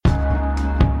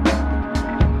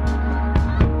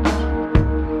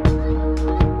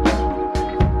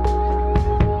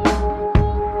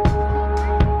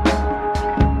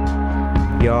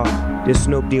This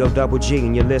Snoop D-O Double G,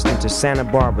 and you're listening to Santa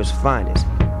Barbara's finest,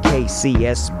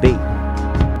 KCSB.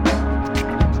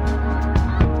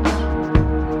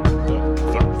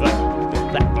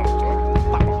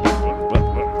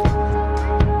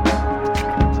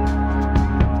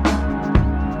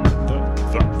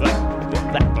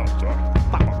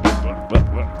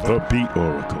 The Beat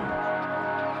Oracle.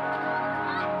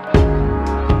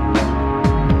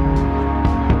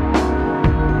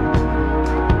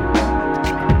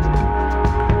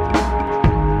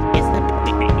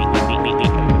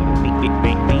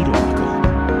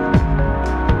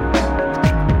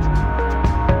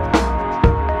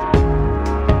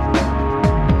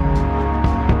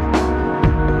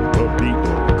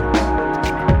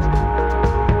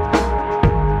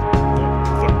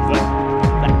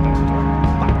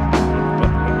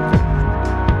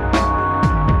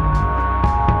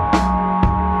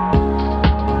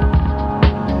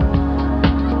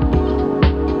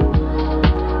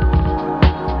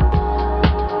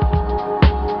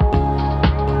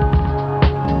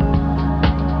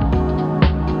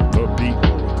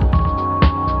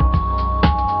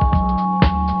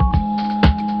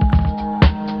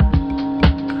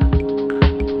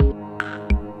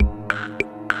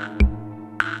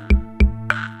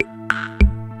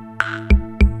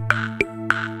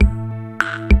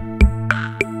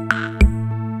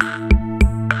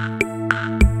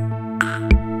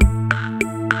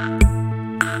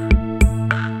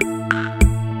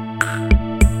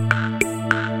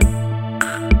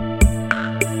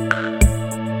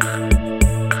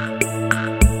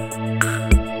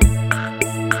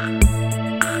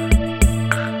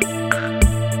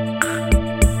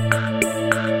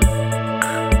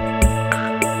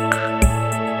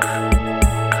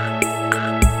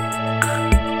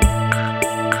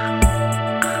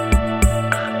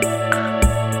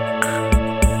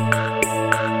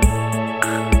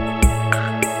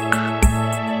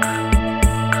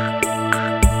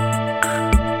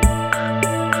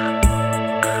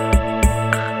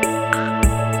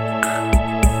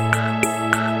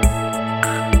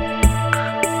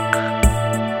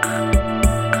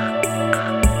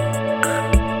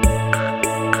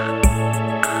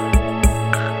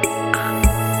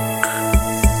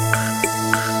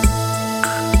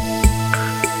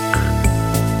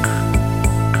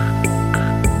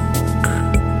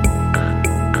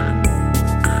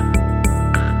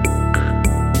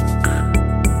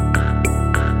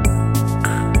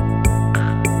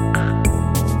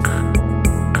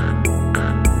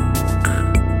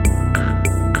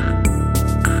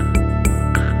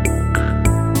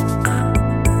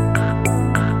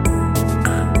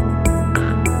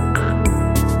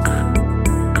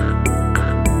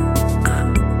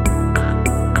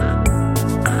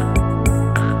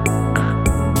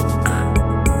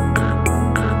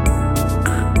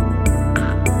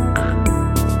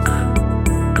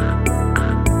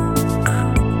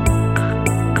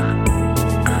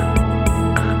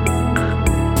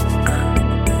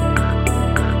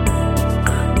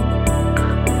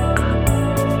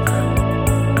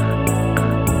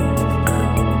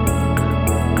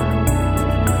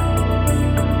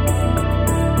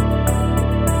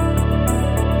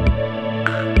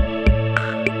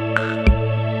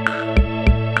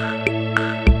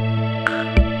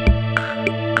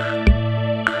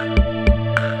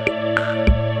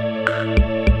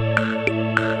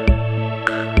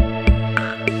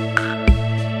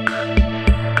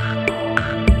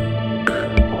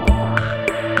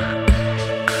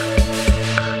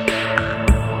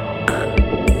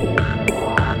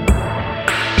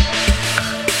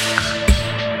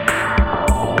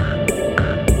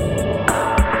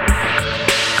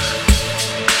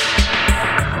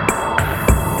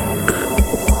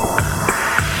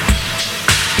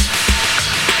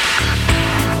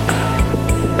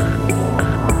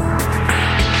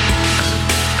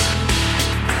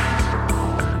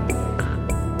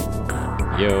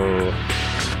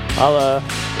 Holla,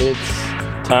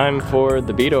 it's time for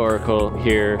the Beat Oracle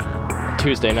here,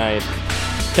 Tuesday night,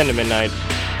 10 to midnight.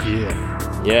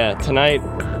 Yeah, tonight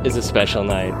is a special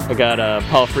night. I got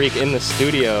Paul Freak in the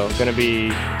studio, gonna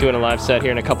be doing a live set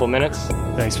here in a couple minutes.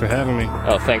 Thanks for having me.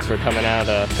 Oh, thanks for coming out,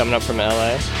 coming up from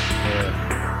LA.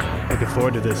 Yeah, looking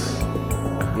forward to this.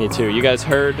 Me too. You guys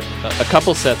heard a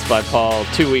couple sets by Paul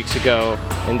 2 weeks ago,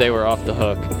 and they were off the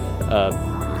hook.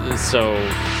 So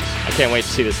I can't wait to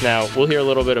see this now. We'll hear a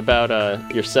little bit about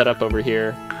your setup over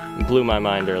here. It blew my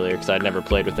mind earlier because I'd never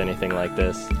played with anything like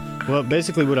this. Well,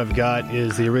 basically what I've got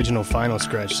is the original Final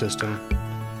Scratch system,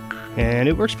 and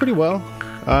it works pretty well.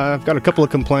 I've got a couple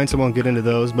of complaints, I won't get into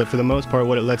those, but for the most part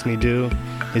what it lets me do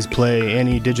is play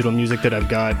any digital music that I've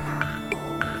got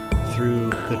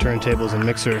through the turntables and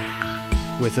mixer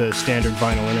with a standard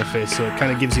vinyl interface. So it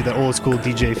kind of gives you the old school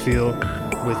DJ feel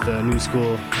with the new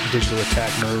school digital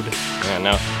attack mode. Yeah,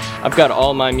 no. I've got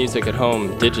all my music at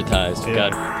home digitized. I've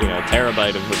got, a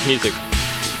terabyte of music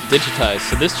digitized.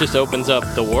 So this just opens up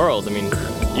the world. I mean,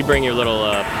 you bring your little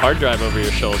hard drive over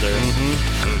your shoulder.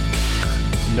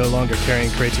 Mm-hmm. No longer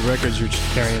carrying crates of records. You're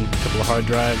just carrying a couple of hard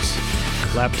drives,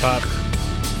 laptop.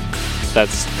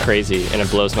 That's crazy, and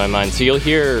it blows my mind. So you'll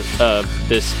hear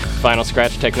this Final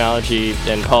Scratch technology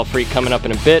and Paul Freak coming up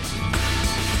in a bit.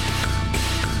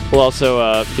 We'll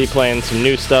also be playing some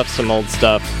new stuff, some old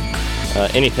stuff,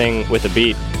 anything with a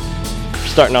beat.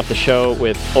 Starting off the show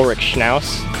with Ulrich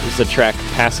Schnaus. This is the track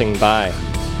Passing By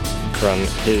from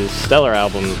his stellar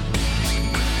album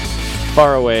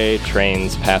Faraway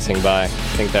Trains Passing By. I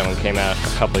think that one came out a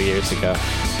couple years ago.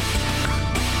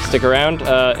 Stick around,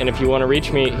 and if you want to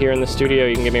reach me here in the studio,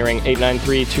 you can give me a ring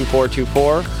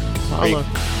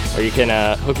 893-2424. Or you can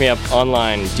hook me up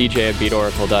online,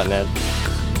 dj@beatoracle.net.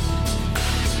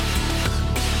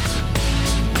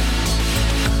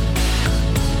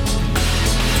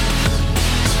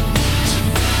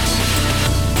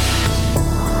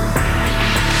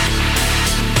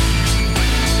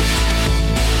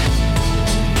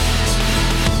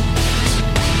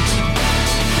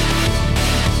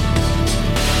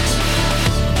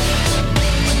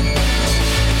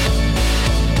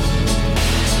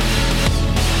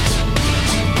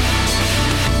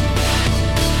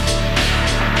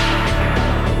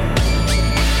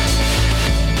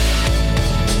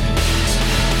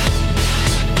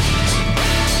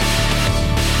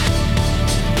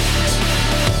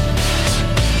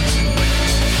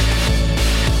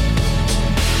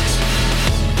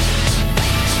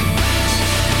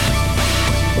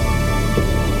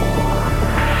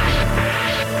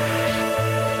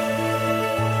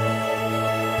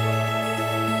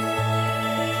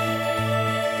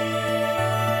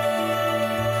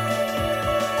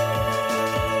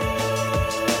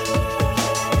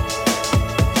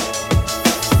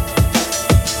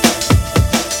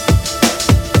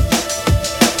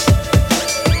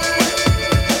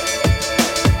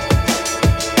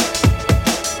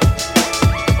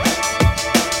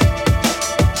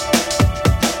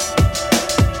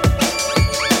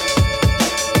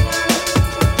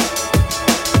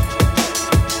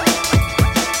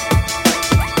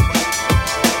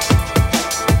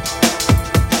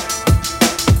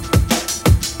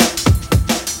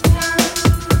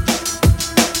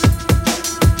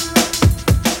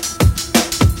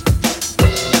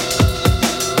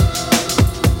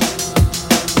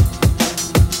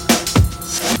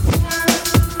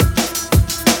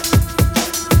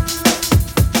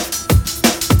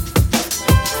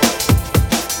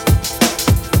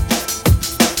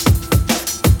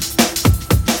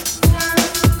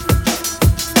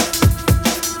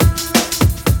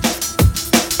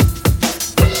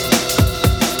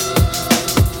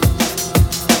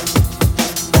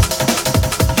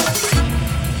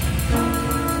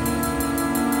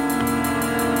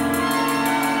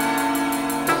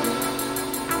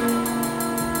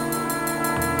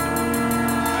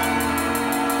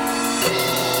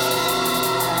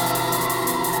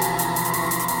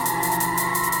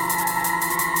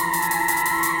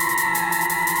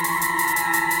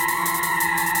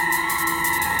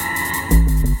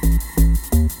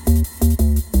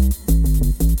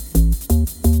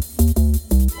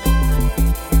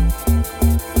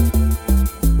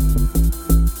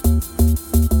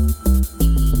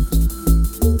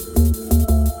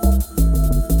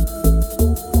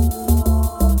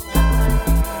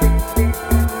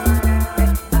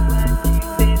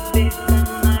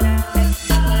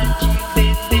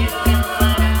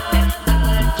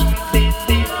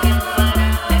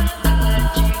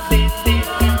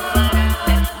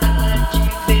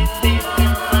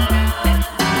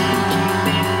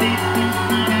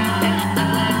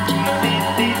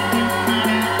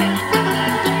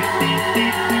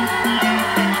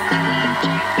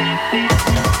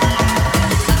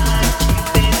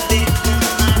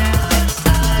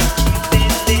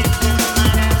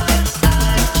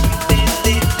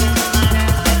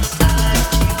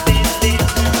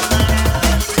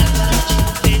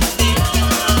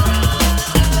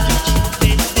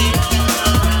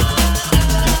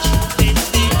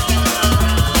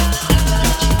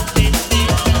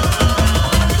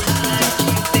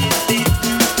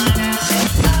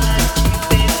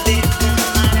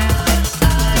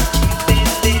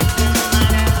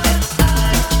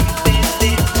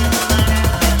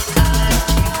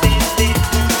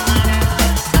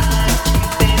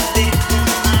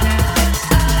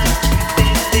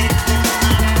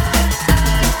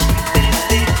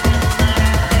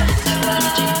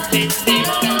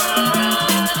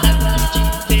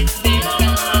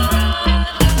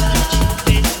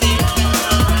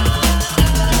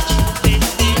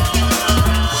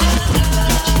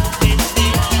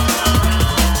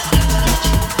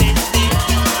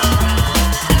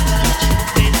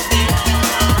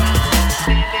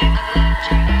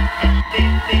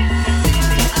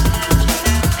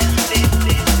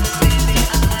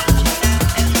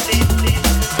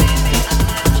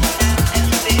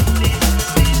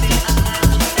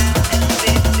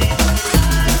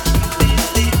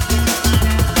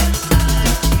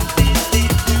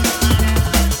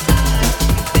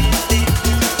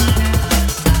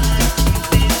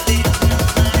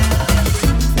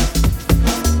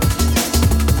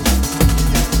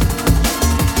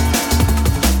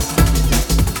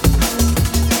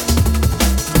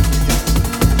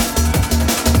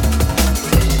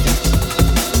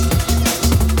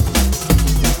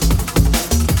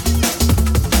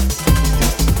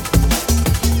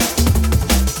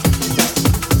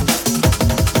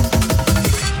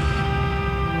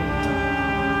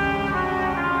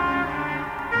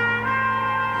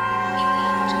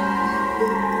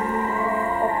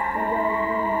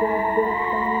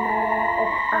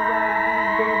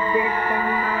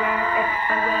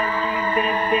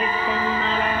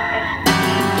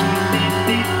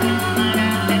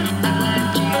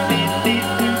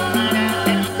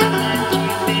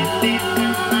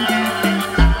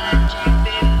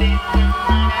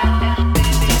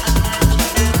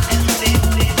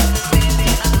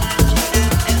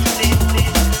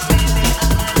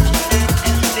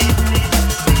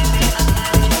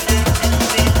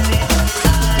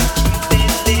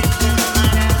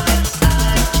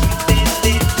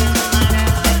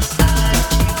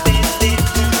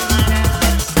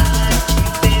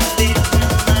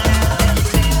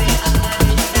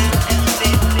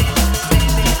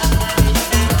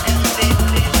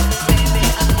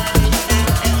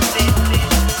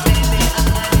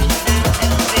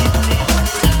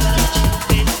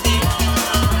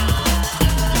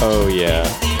 Yeah.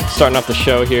 Starting off the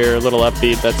show here, a little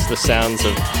upbeat. That's the sounds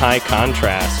of High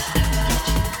Contrast.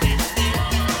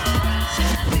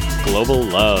 Global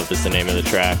Love is the name of the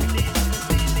track.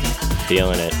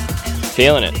 Feeling it.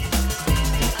 Feeling it.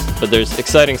 But there's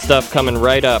exciting stuff coming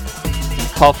right up.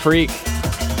 Paul Freak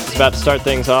is about to start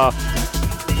things off.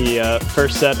 The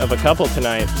first set of a couple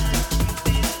tonight.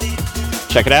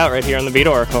 Check it out right here on the Beat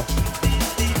Oracle.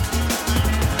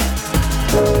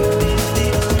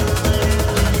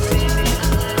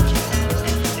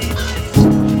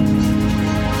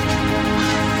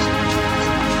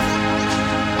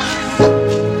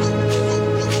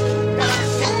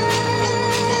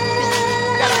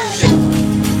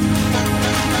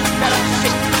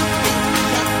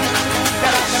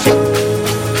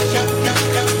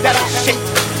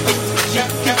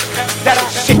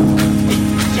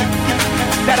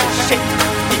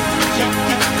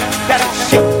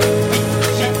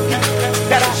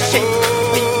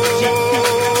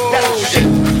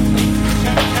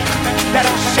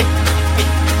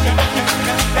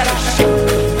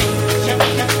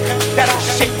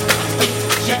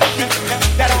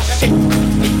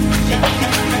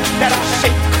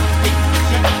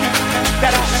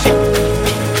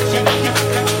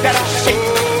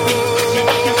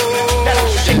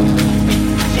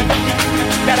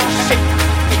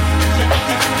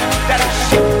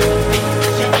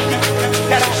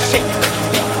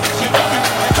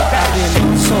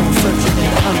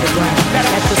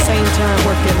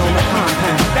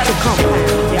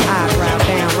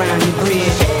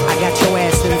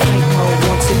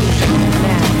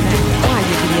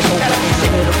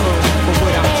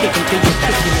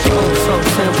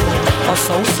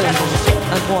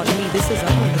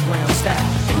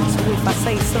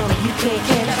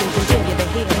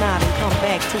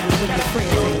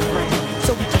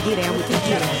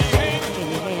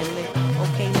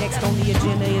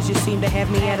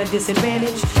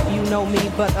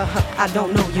 I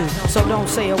don't know you, so don't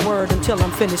say a word until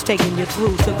I'm finished taking you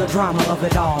through to the drama of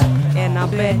it all. And I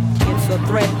bet it's a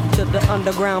threat to the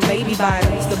underground baby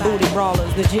biters, the booty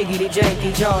brawlers, the jiggity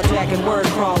janky jaw jacking word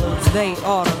crawlers. They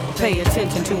ought to pay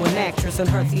attention to an actress in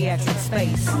her theatric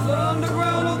space. The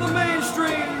underground or the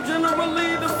mainstream,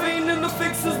 generally the fiend and the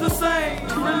fix is the same.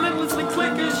 Relentlessly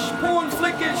clickish, porn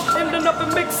flickish, ending up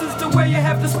in mixes to where you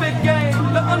have to spit game.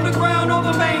 The underground or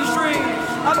the mainstream,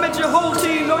 I bet your whole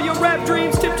team know your rap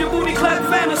dreams tipped your booty clap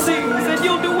fantasies, and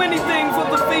you'll do anything for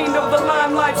the fiend of the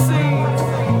limelight scene.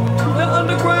 The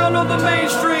underground or the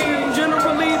mainstream,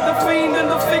 generally the fiend and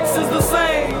the fix is the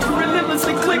same.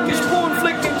 Relentlessly clickish, porn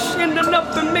flickish, ending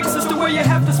up in mixes to where you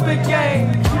have to spit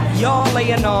game. Y'all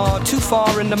laying on too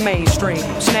far in the mainstream,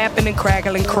 snapping and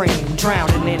crackling cream,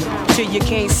 drowning in it, till you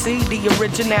can't see the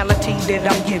originality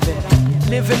that I'm giving.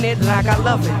 Living it like I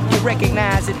love it. You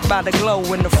recognize it by the glow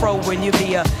in the fro when you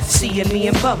be seeing me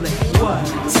in public. What?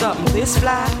 Something this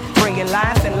fly? Bringing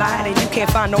life and light and you can't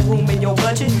find no room in your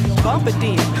budget? Bump it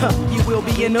then, you will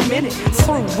be in a minute.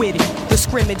 Through with it. The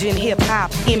scrimmage in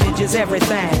hip-hop, image is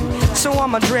everything. So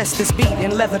I'ma dress this beat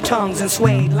in leather tongues and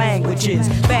suede languages.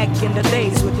 Back in the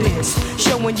days with this,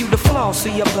 showing you the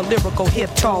flossy of the lyrical hip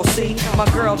tall. See, my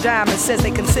girl Diamond says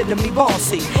they consider me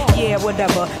bossy. Yeah,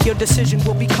 whatever, your decision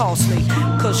will be costly.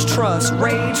 Cause trust,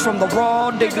 rage from the raw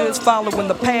diggers, following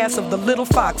the paths of the little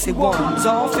foxy ones.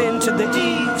 Off into the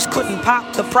eaves, couldn't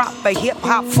pop the proper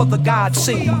hip-hop for the God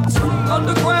seeds.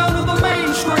 Underground or the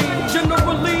mainstream,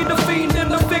 generally the fiend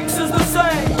and the fix is the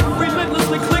same.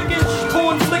 Relentlessly clickish,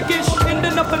 porn flickish,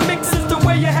 ending up in mixes to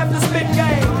where you have to spit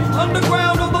game.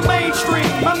 Underground or the mainstream,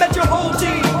 I met your whole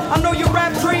team. I know your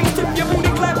rap dreams, tip your booty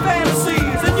clap fantasies,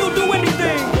 and you'll do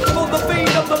anything for the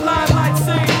fiend of the limelight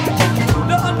scene.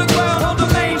 The underground or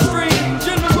the mainstream,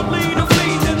 generally the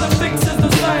fiend and the fix is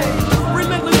the same.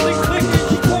 Relentlessly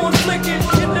clickish, porn flickish,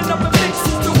 ending up in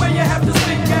mixes to where you have to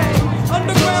spit game.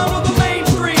 Underground or the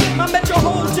mainstream, I met your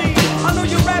whole team. I know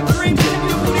your rap dreams, tip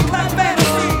your booty clap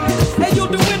fantasies, and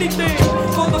you'll do anything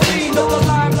for the fiend of the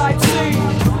limelight scene.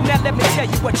 Now let me tell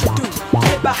you what you do.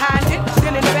 Get behind it,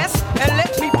 then invest, and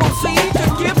let me proceed to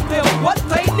give them what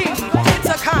they need. It's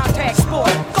a contact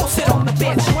sport. Go sit on the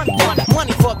bench.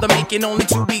 Money for the making, only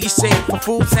to be saved for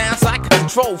food. Sounds like a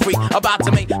control freak, about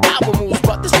to make power moves.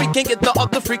 But this freak can't get the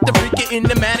other freak. The freak it in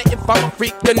the matter. If I'm a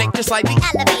freak, the nature slightly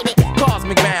elevated.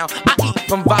 Cosmic mound, I eat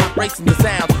from vibrating the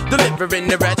sound. Delivering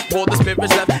the rest for the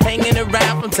spirits left hanging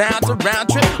around from town to round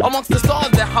trip. Amongst the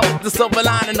stars that hold the silver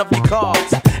lining of your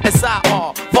cars. and side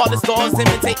all. Father stars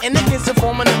imitating the kids and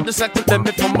forming up the sex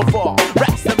limit from afar.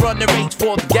 Rats that run the range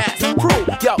for the gas crew.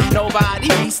 Yo, nobody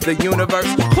beats the universe.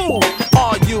 Who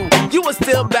are you? You are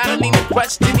still battling the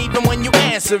question even when you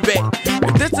answer it.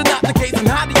 If this is not the case, then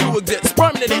how do you exist?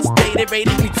 Permanent, stated,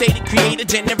 rated, mutated, created,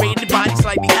 generated, body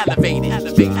slightly elevated.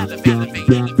 Elevate, elevate, elevate,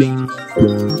 elevate.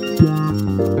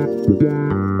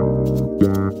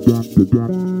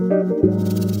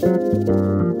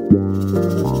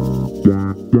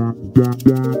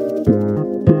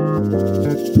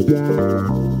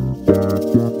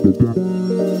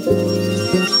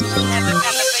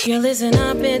 You listen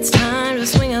up, it's time to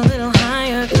swing a little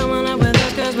higher. Come on up with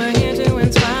us, cause we're here to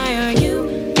inspire. You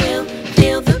will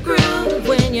feel the groove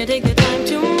when you take the time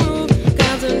to move.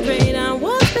 Concentrate on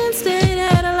what's been stated.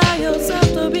 Allow yourself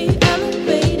to be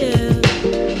elevated.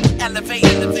 Elevate,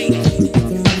 elevate.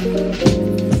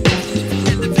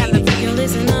 You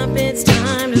listen up, it's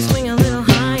time to swing a little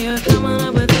higher. Come on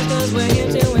up with us, cause we're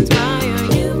here to inspire.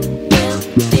 You will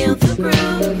feel the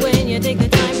groove when you take the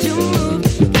time to move.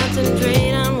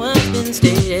 Concentrate on what's been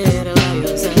stated. Allow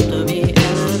yourself to be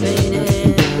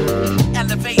elevated.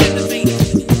 Elevate, elevate.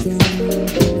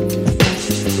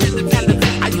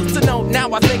 I used to know,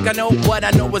 now I think I know what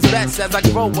I know is best. As I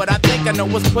grow, what I think I know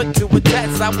was put to a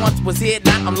test. I once was here,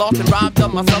 now I'm lost and robbed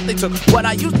of myself. They took what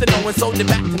I used to know and sold it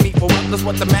back to me for wealth. That's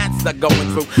what the masses are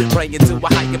going through. Praying to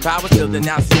a higher power, still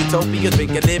denouncing utopia.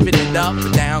 Thinking living it up,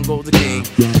 but down goes the king.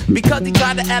 Because he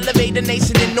tried to elevate the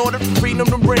nation in order for freedom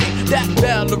to ring. That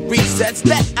bell of resets,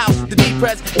 let out the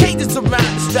depressed. Cages around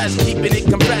the stress, keeping it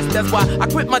compressed. That's why I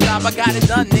quit my job, I got it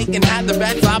done. Thinking had the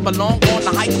best, I belong on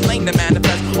the high plane to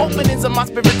manifest. Openings of my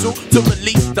spirit to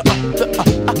release the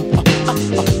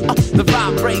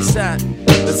vibration.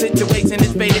 The situation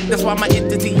is faded, that's why my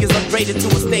entity is upgraded to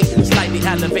a state slightly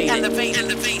elevated. Elevated,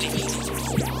 elevated.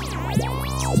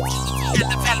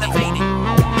 Elevated.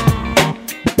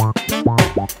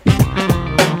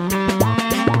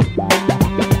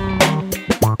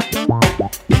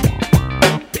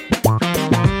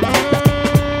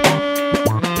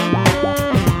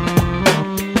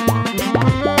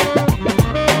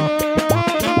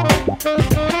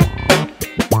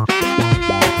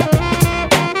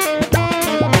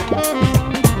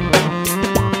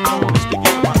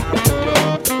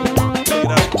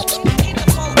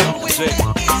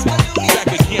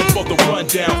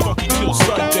 Down, funky till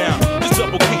sundown. This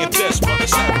double can't test,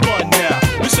 brothers have fun now.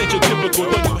 This ain't your typical,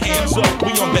 throw your hands up.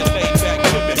 We on that laid back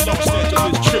tippin', Los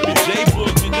Angeles trippin'.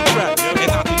 J-Boog in the trap,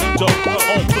 and out in the dope. Her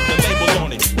own, put the label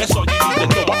on it. That's all you need to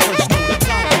know. I first know the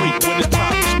concrete when it's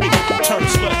time to speak. Turn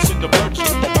sluts into virtues.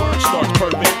 The word starts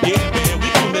perfect. Yeah, man, we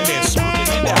coolin' and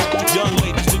smoothing it out. Young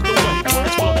ladies look away,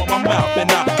 words flow on my mouth, and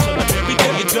I tell them every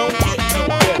day it don't get no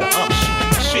better. I'm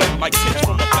shooting shit like tips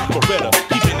from a back Beretta.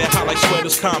 Keeping it hot like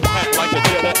sweaters, compact like a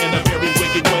Jetta in a very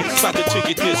wicked way. Slide the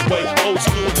ticket this way, old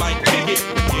school like ticket.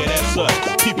 Yeah, that's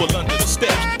us. People under the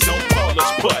steps, don't call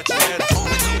us butts. That's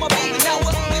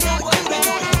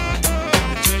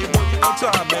one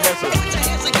time, man. That's a. Put your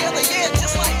hands together, yeah,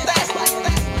 just like that.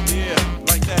 Yeah,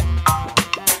 like that.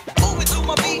 Moving to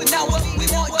my beat, now what we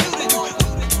want you to do.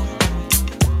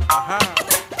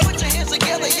 Put your hands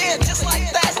together, yeah, just like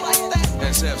that.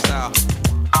 SF style.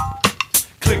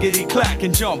 Clickety clack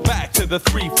and jump back to the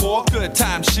 3-4. Good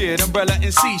time shit, umbrella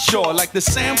and seashore. Like the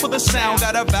sand for the sound,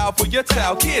 got a vow for your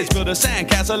towel. Kids build a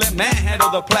sandcastle, let man handle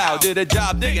the plow. Did a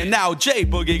job digging, now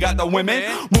J-Boogie got the women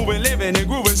moving, living and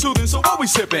grooving, soothing. So what we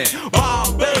sipping?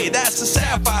 Bombay, that's the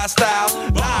sapphire style.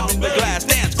 Lime in the glass,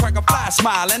 dance, crack a fly,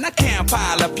 smile, and I can't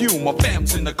pile a few more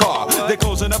femmes in the car. They're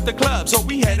closing up the club, so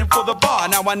we heading for the bar.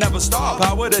 Now I never stop.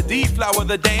 Power the D, flower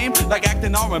the dame, like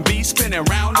acting R&B, spinning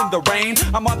round in the rain.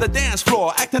 I'm on the dance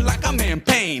floor, acting like I'm in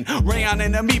pain. Rayon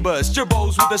and amoebas,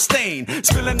 gerbos with a stain.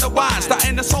 Spilling the wine,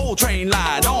 starting the soul train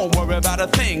line. Don't worry about a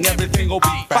thing, everything will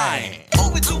be fine.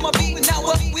 Moving to my beat, now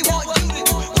what we want you to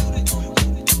do.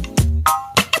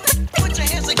 Put your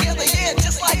hands together, yeah,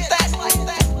 just like that.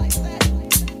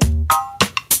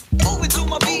 Moving to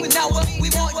my beat, now what we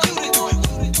want you to do.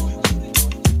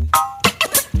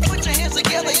 Put your hands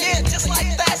together, yeah, just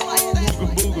like that.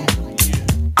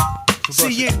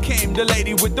 See, in came the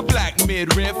lady with the black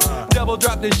midriff. Double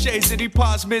drop the shades and he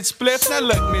paused mid-spliff. Now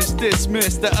look, miss,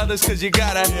 dismiss the others cause you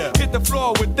gotta hit the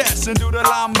floor with that and do the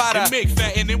lambada. And Mick,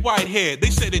 Fatten and Whitehead, they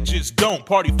said it just don't.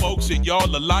 Party folks and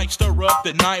y'all alike, stir up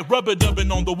the night. Rubber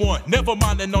dubbing on the one, never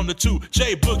minding on the two.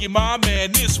 J-Boogie, my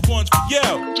man, this one's for you.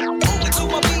 Moving to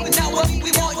my beat, now what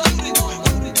we want you to do.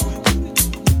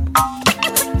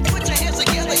 Put your hands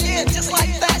together, yeah, just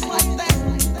like that.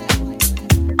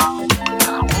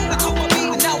 Moving to my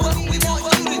beat, now what we want you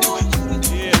to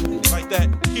do. Yeah, like that,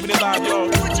 keeping it live, y'all.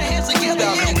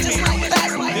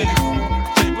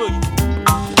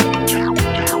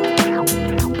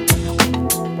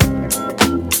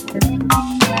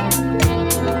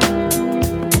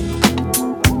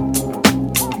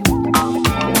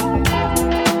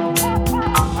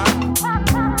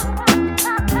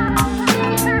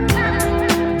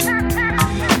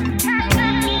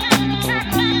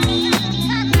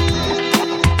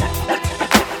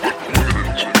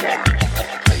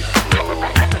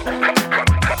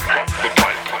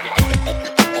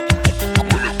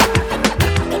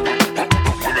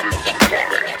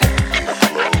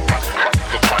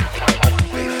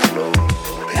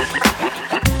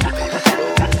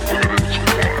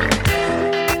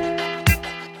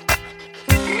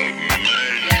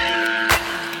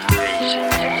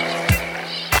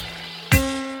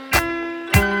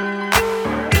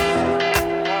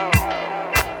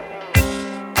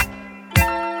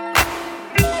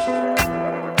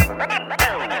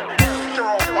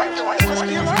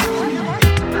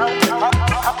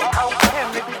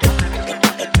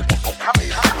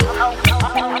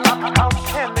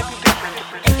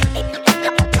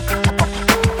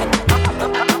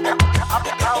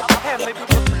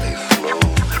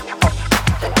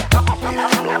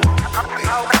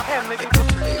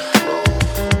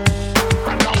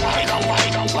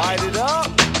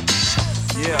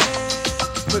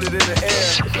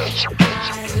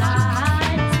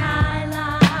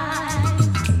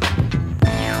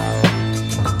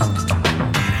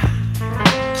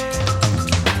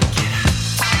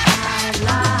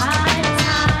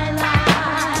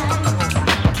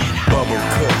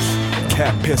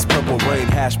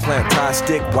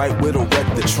 White widow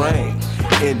wreck the train.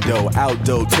 Indo,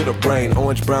 outdo to the brain.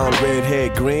 Orange, brown, red, hair,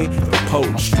 green. The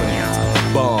potent strands.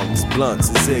 Bongs, blunts,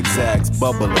 zigzags,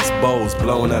 bubblers, bows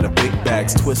blowing out of big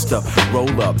bags. Twist up,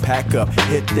 roll up, pack up,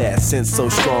 hit that. Sense so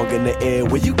strong in the air,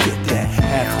 where you get that?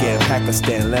 Afghan,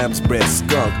 Pakistan, lamb's bread,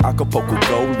 skunk, Acapulco,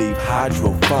 gold leaf,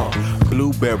 hydro funk,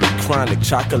 blueberry, chronic,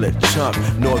 chocolate chunk,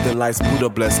 Northern Lights, Buddha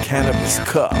blessed cannabis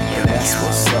cup, and that's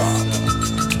what's up.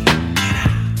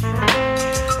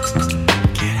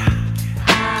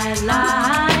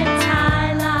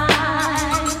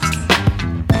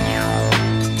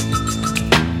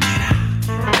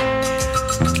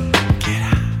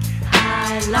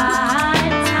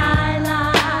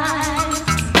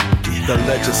 The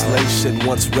legislation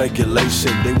wants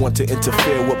regulation. They want to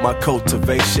interfere with my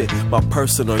cultivation, my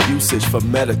personal usage for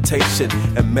meditation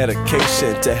and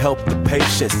medication to help the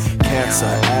patients. Cancer,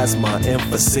 asthma,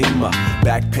 emphysema,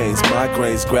 back pains,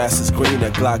 migraines, grass is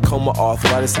greener, glaucoma,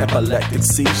 arthritis, epileptic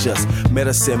seizures.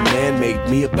 Medicine man made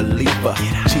me a believer.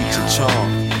 Cheech and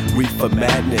Chong, reefer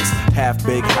madness, half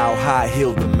baked, how high,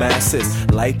 heal the masses.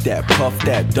 Light that, puff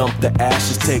that, dump the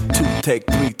ashes. Take 2,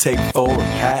 take 3, take 4 and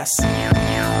pass.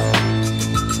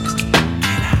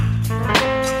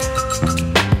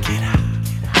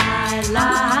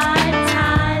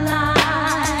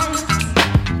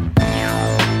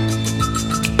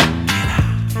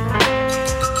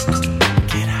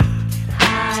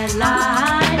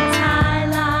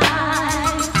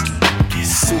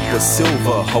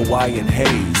 Silver, Hawaiian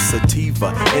haze, sativa,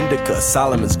 indica,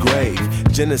 Solomon's grave.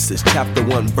 Genesis chapter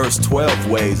 1 verse 12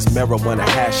 ways. Marijuana,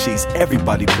 hashish,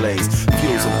 everybody plays.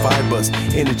 Fuels and fibers,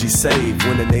 energy saved.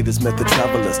 When the natives met the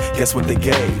travelers, guess what they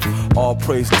gave? All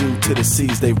praise due to the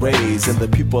seas they raise. And the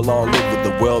people all over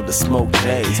the world that smoke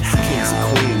J's. Kings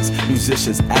and queens,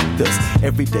 musicians, actors.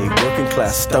 Everyday working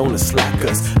class stoners,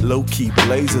 slackers. Low-key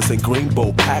blazers and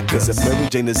greenbow packers. If Mary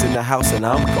Jane is in the house and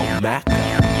I'm gon' mack her.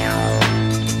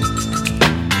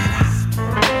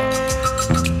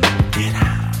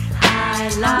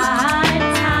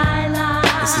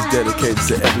 This is dedicated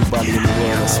to everybody in the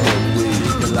world that smoke weed.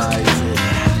 Legalize it,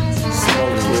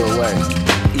 smoke the real way,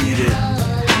 eat it,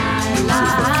 use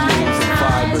it for fumes and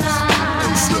fibers,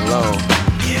 AC alone.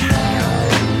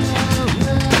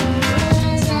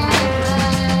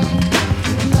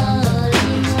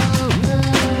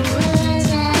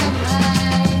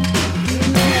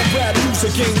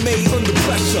 Game made under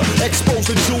pressure.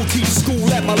 Exposure, jewel, teach school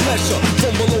at my leisure.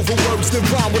 Fumble over words, then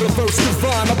rhyme with a verse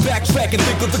divine. I backtrack and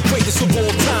think of the greatest of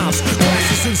all times.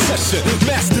 Classes in session,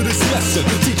 master this lesson.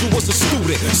 Teacher was a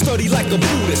student, study like a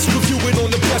Buddhist. Reviewing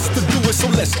on the best to do it, so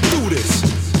let's do this.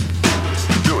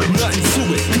 Nothing to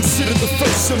it. Consider the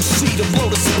first MC to blow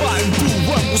the spot and do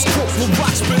what was quote for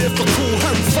watch, but if a cool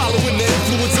hurt. Following the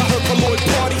influence I heard from Lloyd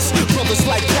parties. Brothers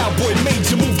like Cowboy,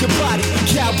 Major, move your body.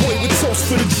 Cowboy with toast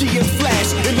for the G and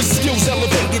Flash. And the skills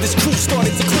elevated, his crew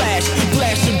started to clash.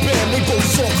 Flash and Bam, they both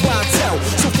saw clientele.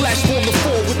 So Flash formed the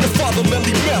 4 with the father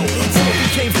Melly Mel. 4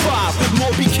 became 5,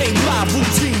 Law became live.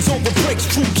 Routines over breaks,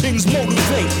 true kings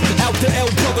motivate. Out the L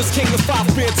brothers came the 5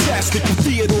 fantastic. With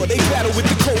Theodore, they battled with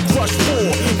the Cold Crush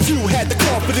 4. Few had the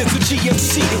confidence of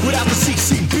GMC without the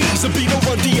CCBs. MCs, a beat no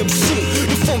Run DMC.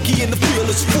 The funky and the feel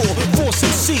is full. Force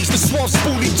MCs, the Swamp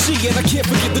Spoonie G, and I can't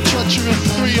forget the Treacher and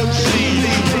 3MC.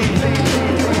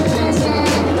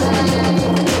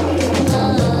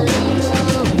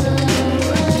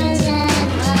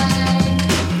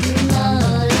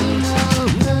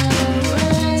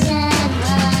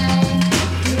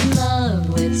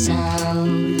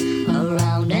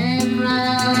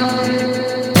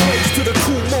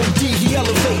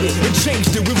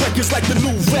 Changed it with records like the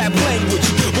new rap language.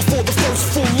 Before the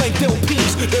first full-length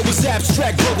LPs, there was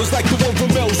abstract brothers like the one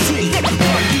from LC. Run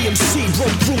DMC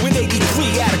broke through in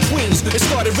 '83 out of Queens and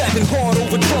started rapping hard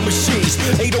over drum machines.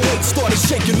 808 started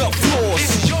shaking up floors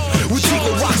with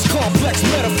Tila Rock's complex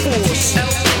metaphors. The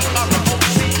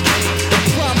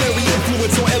primary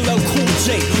influence on LL Cool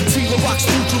J. Tila Rock's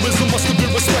futurism must have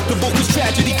been respectable, cause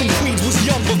Tragedy from Queens was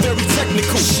young but very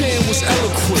technical. Shan was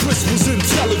eloquent, Chris was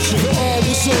intelligent. The R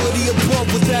was already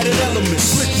above with added elements.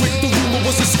 Slick Rick the Ruler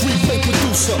was a screenplay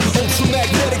producer.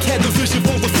 Ultramagnetic had the vision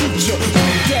for the future.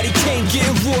 Big Daddy Kane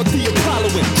getting raw, the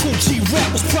Apolloing. Cool G Rap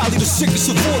was probably the sickest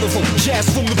of all of them. Jazz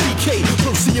from the BK,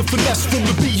 Percy and Finesse from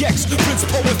the BX. Prince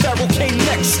Poe and Pharaoh came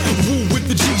next. Woo with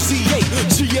the GZ8,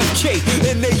 GFK,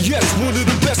 NAS, one of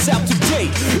the best out to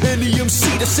date. Any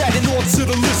MC that's adding on to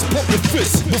the list, pump your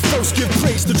fist. But first give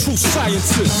praise to true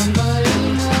scientists.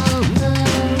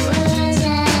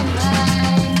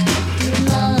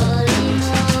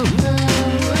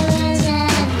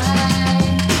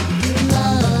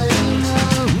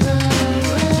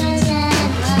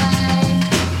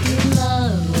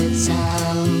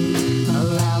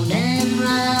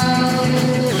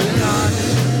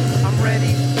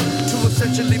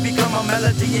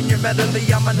 In your medley,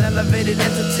 I'm an elevated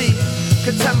entity.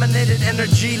 Contaminated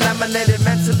energy, laminated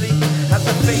mentally. As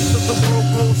the face of the world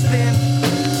grows thin,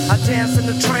 I dance in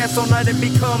a trance all night and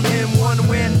become him. One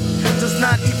wind does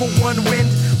not equal one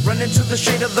wind. Run into the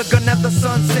shade of the gun that the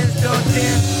sun sends. Dug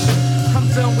in, I'm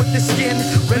done with this skin.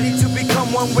 Ready to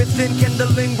become one within.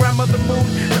 Kindling grandmother moon,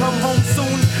 come home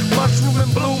soon. Mushroom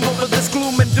and bloom over this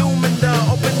gloom and doom. And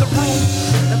open the room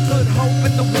and put hope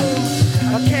in the womb.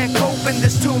 I can't cope in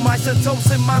this tomb.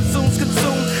 Isotopes and monsoons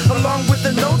consume. Along with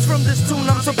the notes from this tune,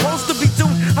 I'm supposed to be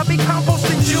doomed. I'll be compost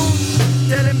in June.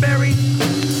 Dead and buried,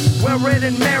 well read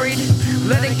and married.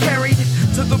 Led and carried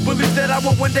to the belief that I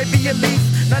will one day be a leaf.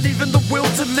 Not even the will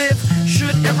to live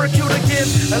should ever kill to give.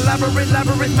 Elaborate,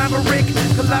 labyrinth, maverick.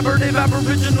 Collaborative,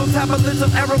 aboriginal tablets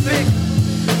of Arabic.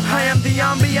 I am the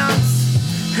ambiance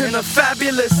in a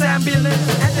fabulous ambulance.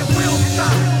 And it will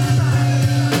stop.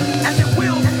 And it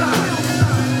will stop.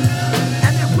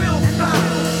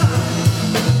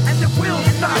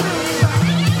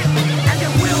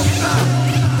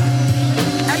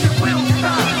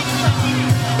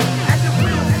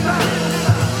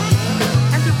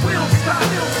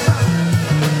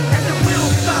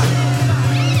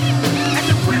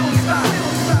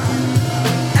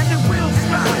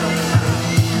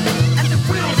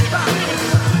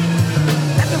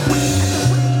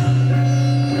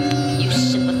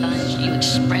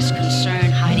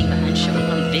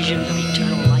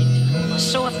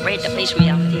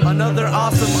 Another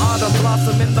awesome autumn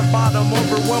blossom in the bottom.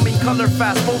 Overwhelming color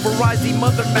fast, pulverize the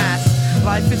mother mass.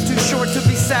 Life is too short to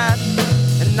be sad.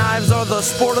 And knives are the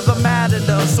sport of the mad and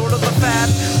the sword of the fad.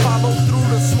 Follow through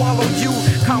to swallow you.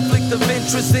 Conflict of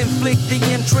interest, inflicting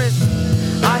interest.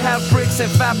 I have bricks and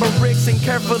fabrics and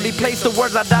carefully place the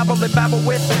words I dabble and babble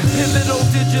with. Pivotal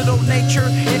digital nature.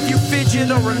 If you fidget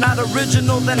or are not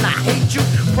original, then I hate you.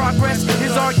 Progress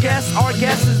is our guess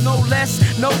is no less.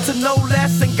 No to no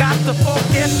less and got to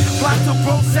focus. Plot to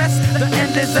process, the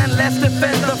end is endless.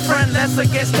 Defend the friendless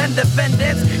against 10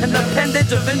 defendants. And the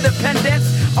appendage of independence,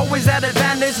 always at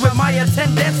advantage with my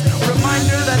attendance.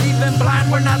 Reminder that even blind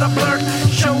we're not a blur.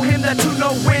 Show him that to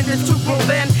know when is to grow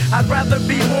then. I'd rather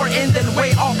be more in than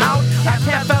way all out. I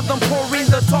can't fathom pouring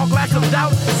the talk lack of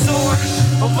doubt. Soar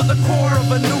over the core of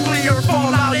a nuclear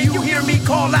fallout. And you hear me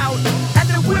call out, and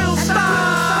it will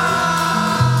stop.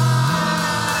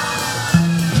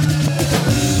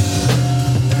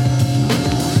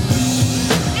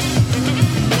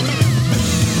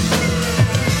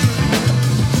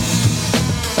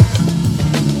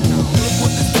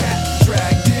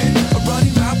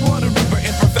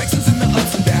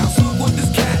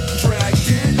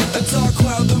 Dark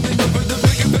cloud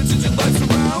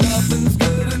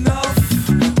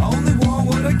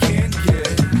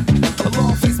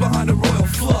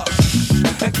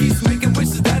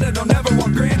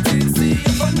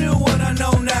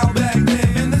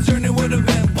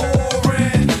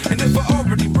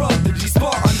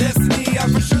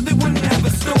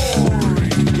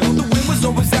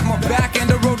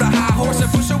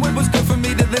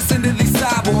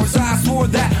for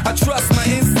that. I trust my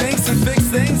instincts and fix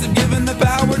things and given the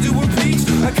power to impeach.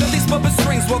 I cut these puppet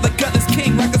strings while the gutless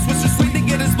king like a Swisher Sweet to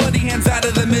get his bloody hands out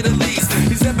of the Middle East.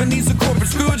 These Ebenezer corporate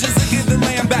Scrooges to give the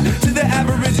land back to the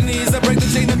Aborigines. I break the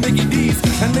chain of Mickey D's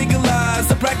and legalize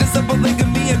the practice of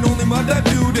polygamy and only mother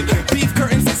viewed it. Beef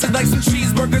curtains tasted like some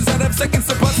cheeseburgers out of seconds,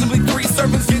 so possibly 3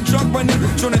 servants get drunk running,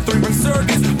 joining 3-ring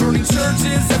circus, burning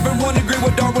churches. Everyone agree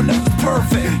with Darwin, that was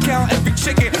perfect. Count every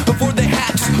chicken before they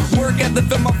hatch. Work at the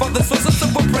film, my father so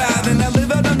super proud, and I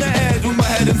live out on the edge with my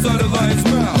head inside a lion's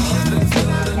mouth.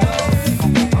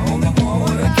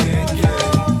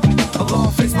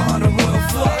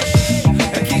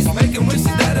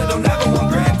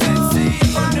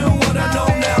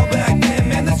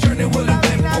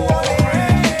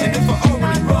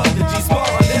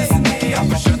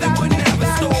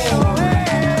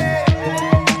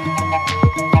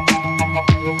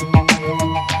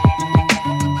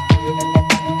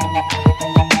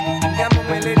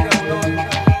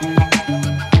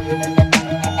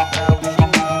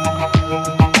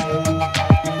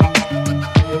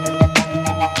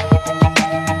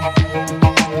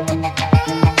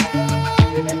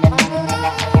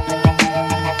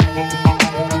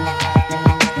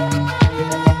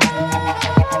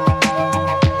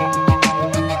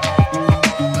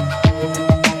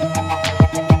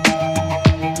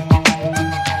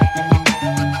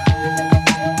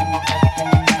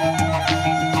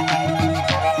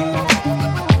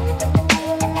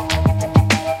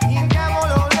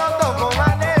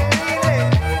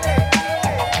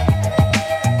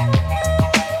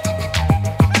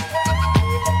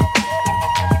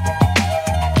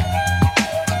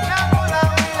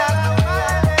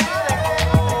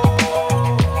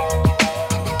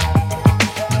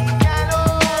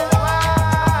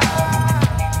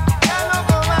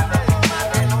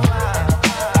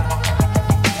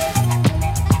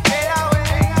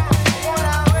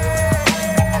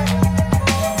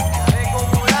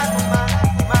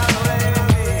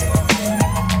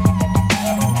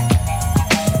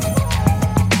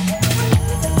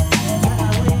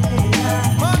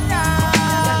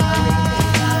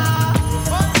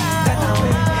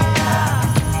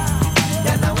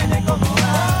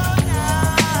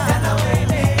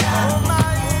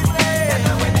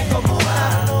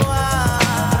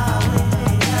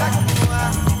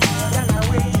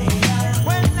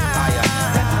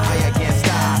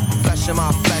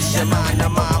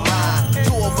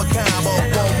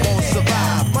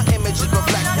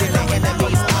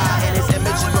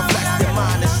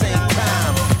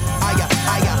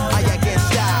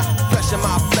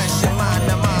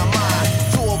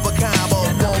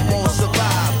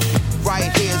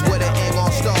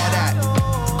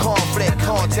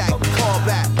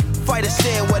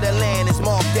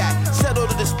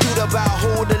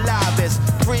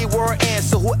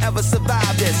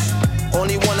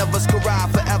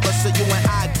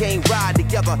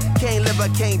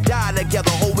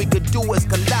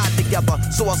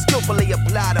 So I'll skillfully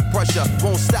apply the pressure.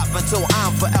 Won't stop until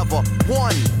I'm forever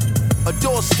one. A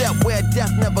doorstep where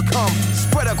death never come.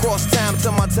 Spread across time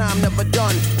till my time never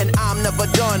done. And I'm never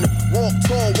done. Walk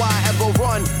tall, why ever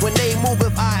run? When they move,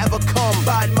 if I ever come.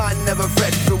 Bad man never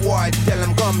fret reward. Tell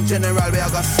them come, general, we are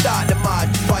gonna start the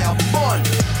mad fire fun.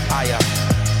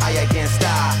 I against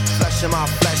die. Flesh in my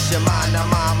flesh, your mind and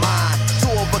my mind.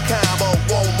 Two of a kind, but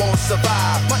one won't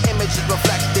survive. My image is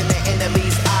reflecting the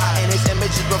enemy's eye, and his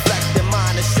image is reflecting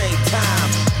mine at the same time.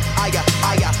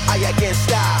 I against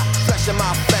die. Flesh in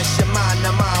my flesh, your mind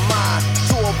and my mind.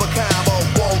 Two of a kind, but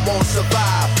one won't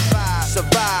survive.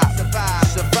 Survive, survive,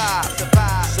 survive,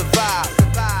 survive, survive,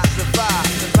 survive, survive,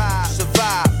 survive,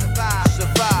 survive,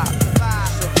 survive,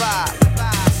 survive,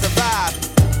 survive.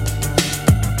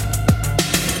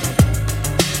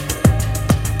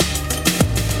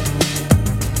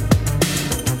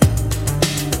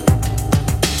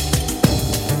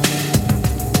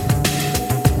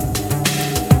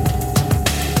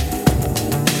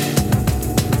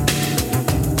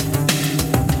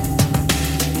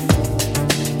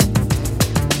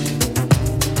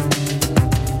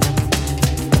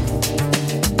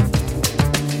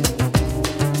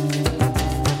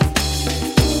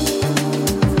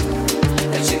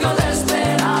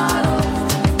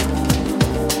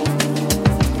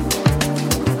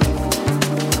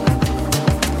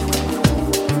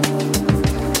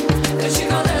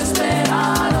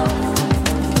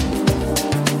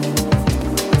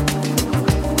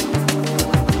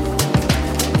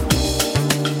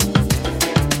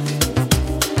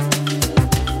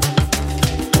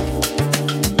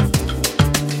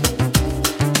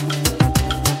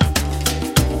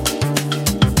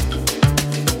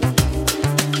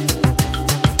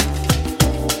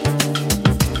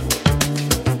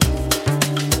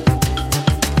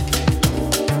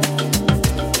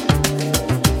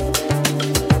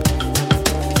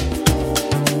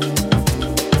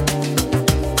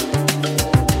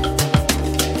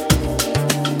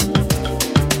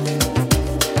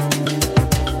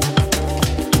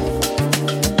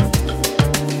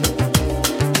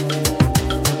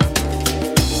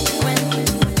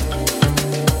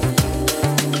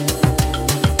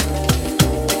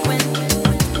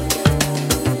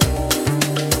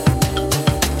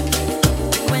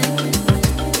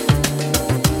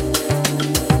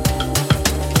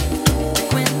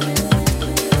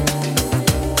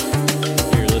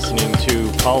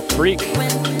 Freak,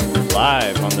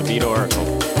 live on the Beat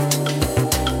Oracle.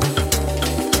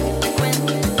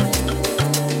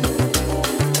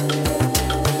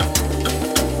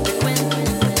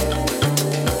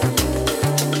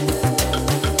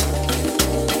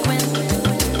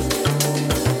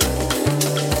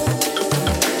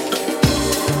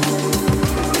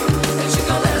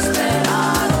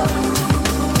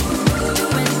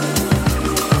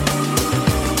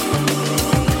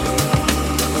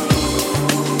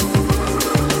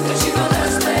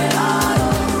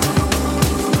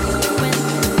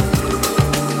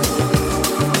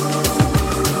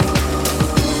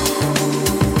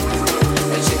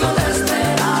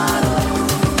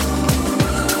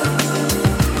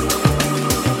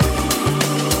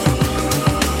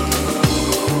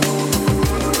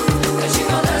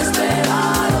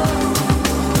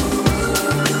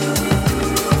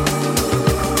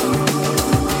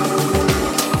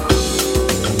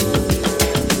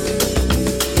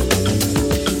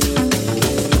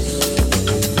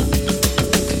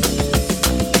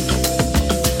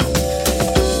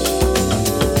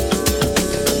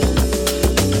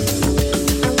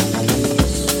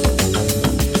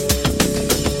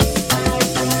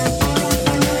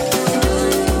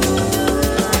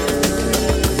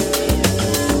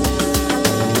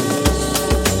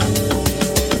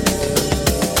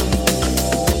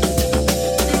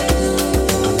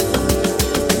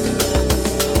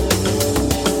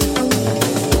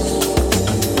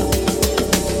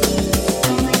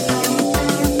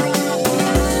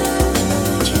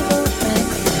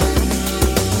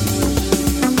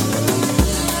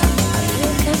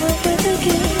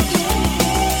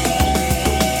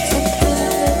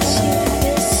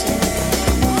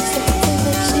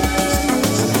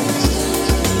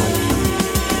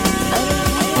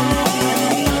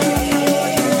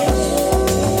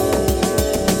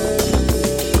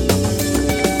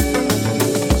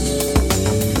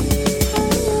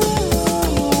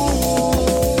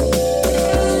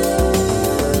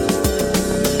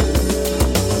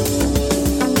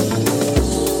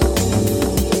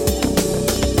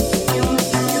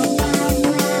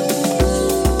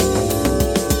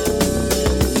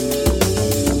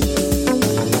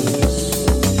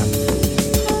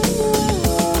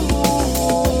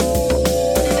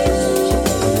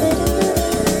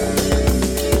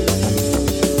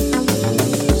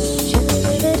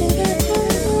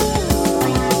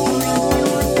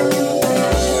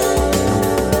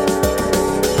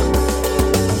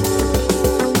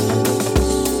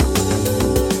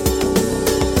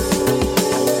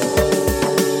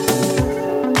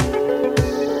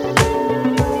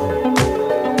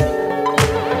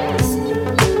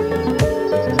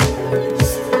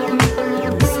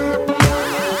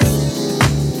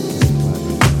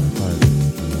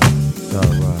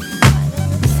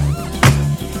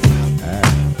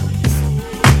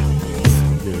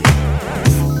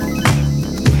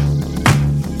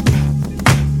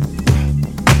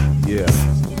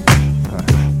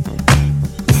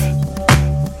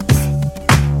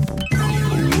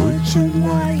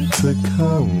 to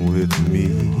come with me.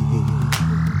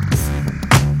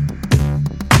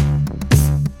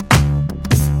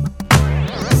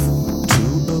 To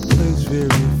a place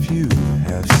very few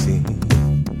have seen.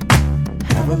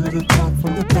 Have a little talk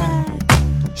from the back.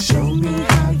 Show me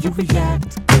how you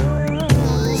react.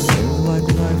 Seems like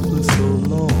life was so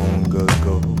long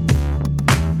ago.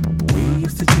 We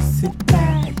used to just sit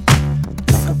back,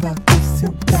 talk about this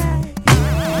and that.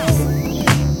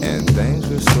 And things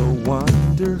were so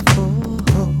wonderful.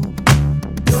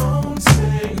 Don't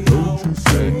say no,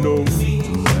 say no.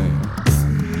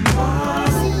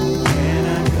 Can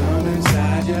I come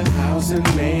inside your house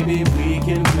and maybe we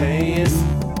can play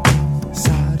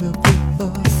inside of the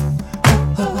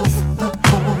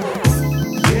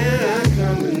Can I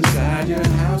come inside your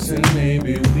house and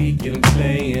maybe we can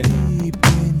play it deep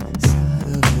inside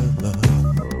of your love?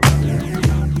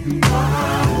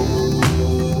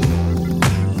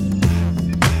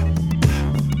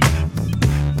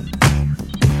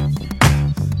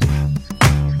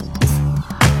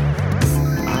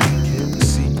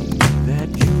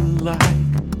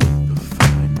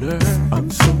 I'm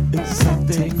so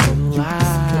excited for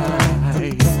life.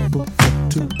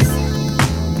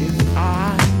 If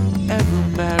I ever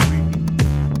marry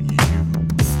you,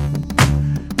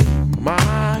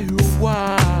 my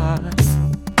wife,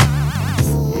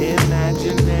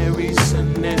 imaginary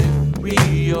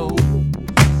scenario,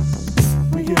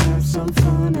 we can have some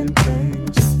fun and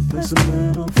things. There's a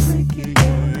little freaky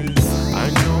games. I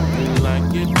know you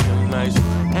like it nice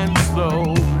and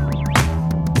slow.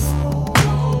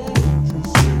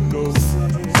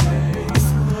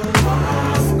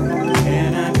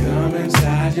 Can I come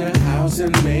your house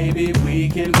and maybe we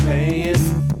can play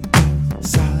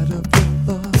inside of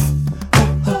your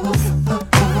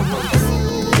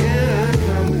Can I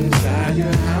come inside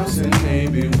your house and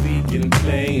maybe we can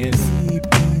play inside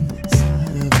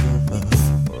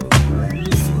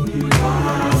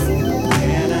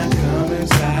Can I come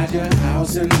inside your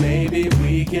house and maybe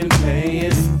we can play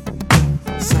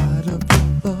inside of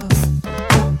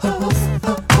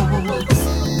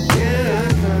Can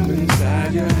I come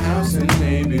inside your house and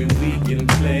maybe we can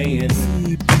play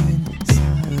inside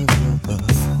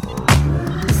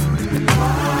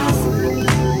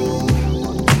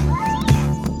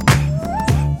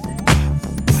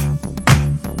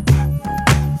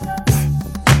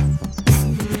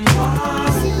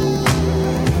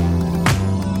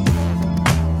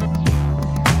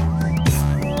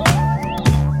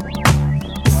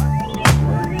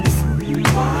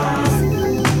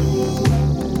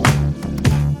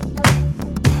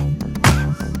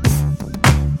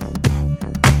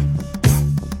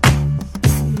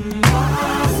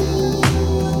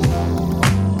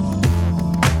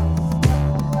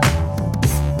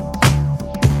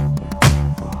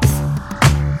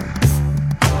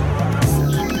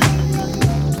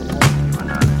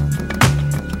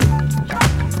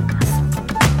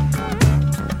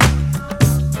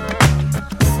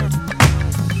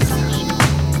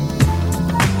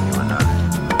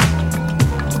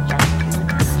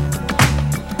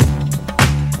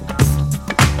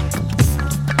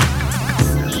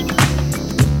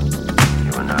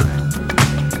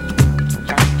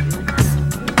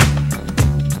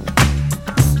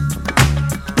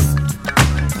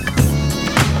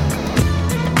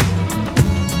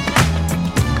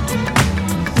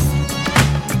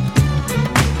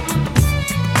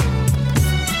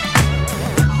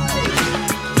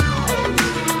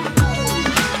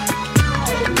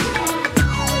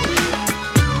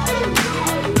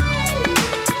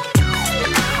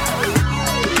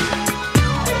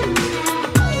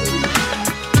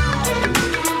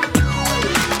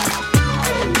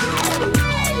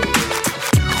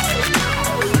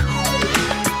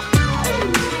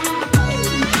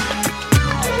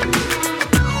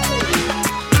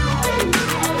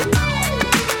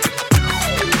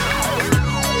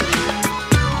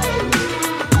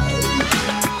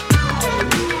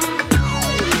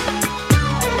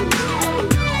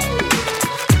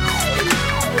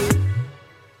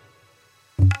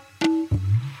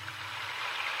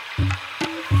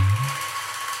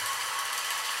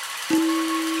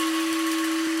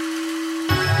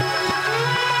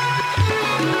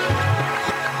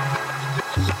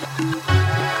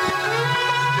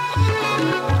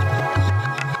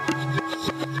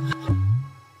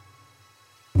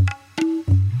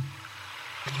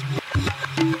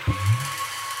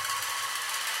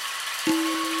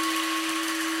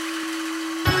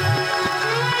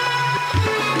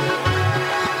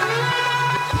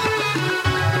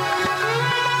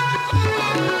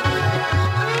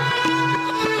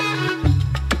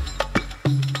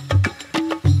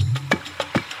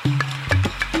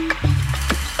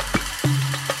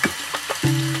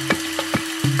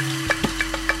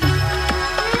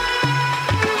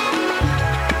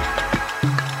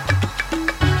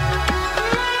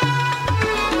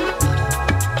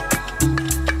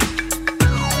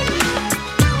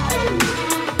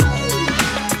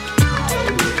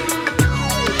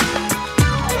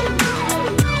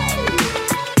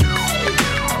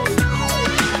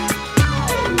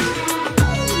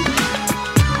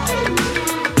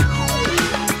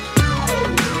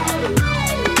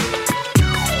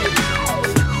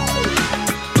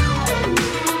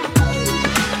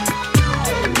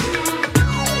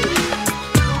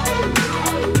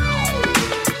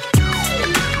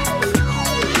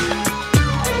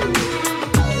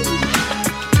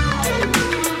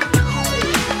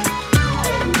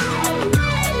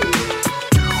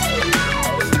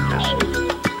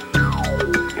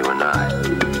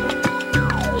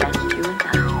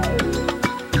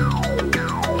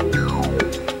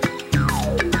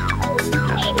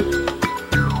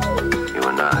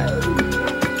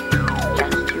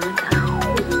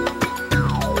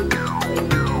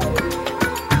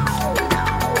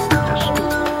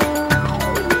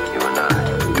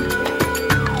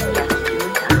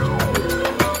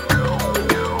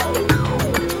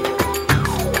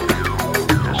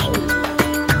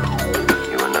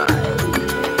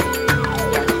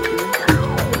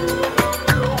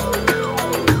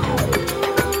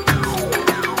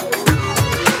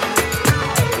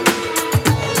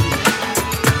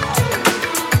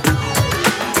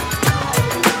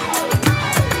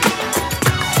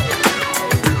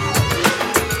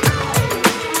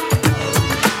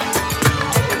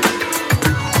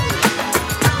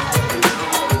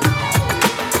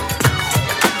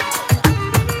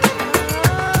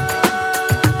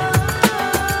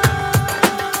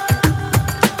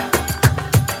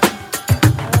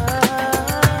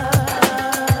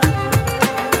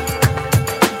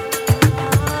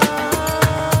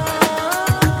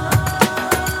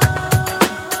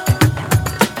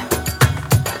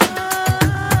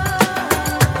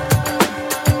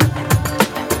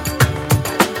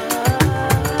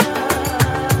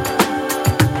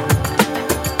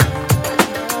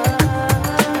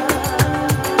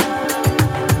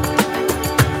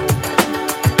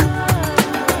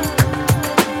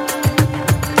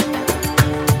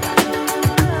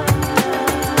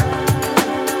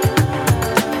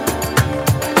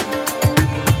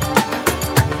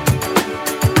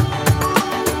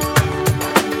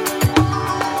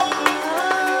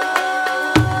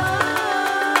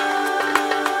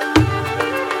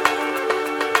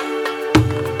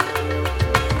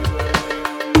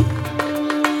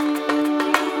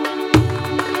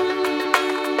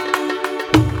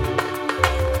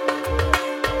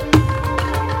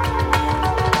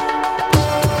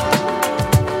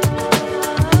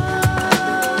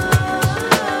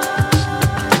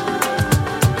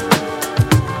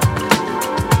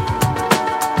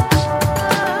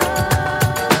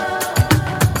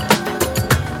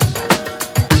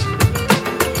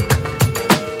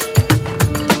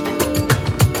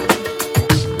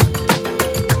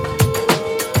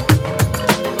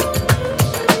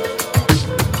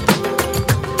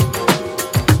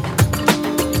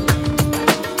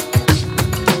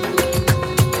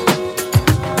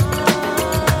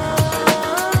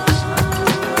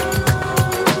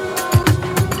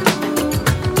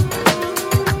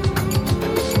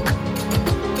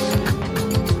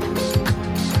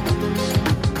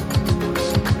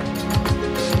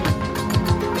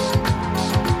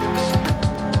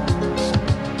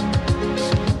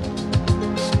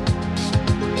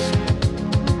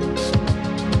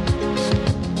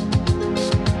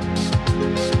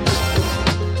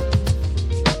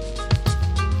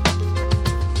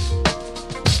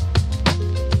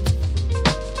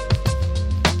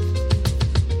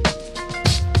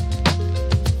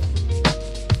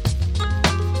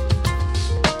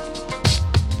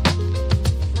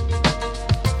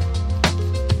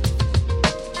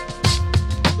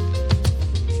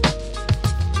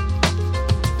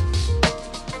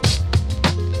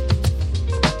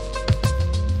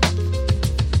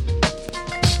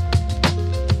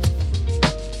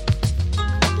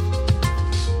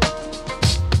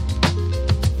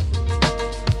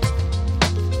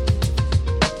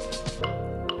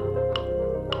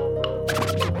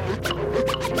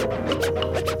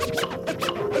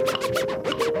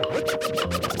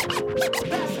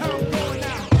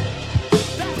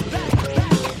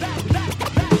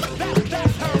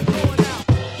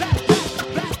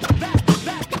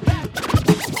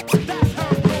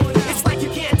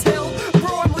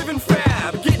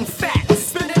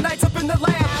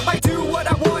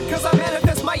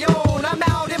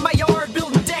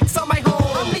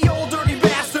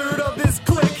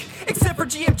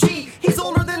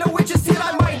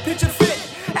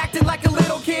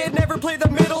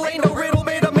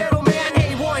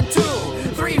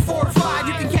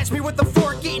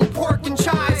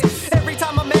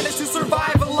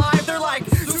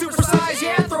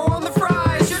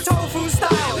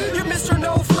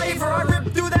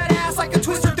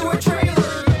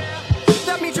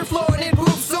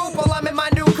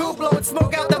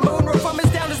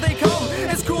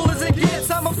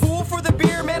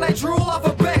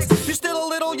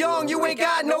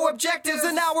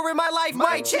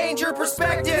change your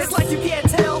perspective. It's like you can't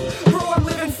tell, bro, I'm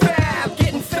living fab,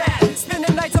 getting fat,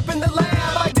 spending nights up in the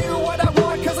lab. I do what I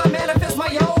want cause I manifest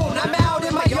my own. I'm out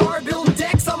in my yard building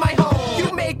decks on my home.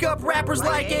 You make up rappers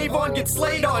like Avon get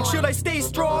slayed on. Should I stay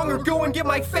strong or go and get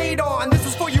my fade on? This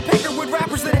is for you Peckerwood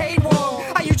rappers that hate Wong.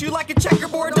 I use you like a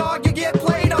checkerboard dog, you get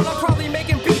played on. I'm probably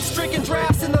making beats, drinking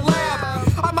drafts in the lab.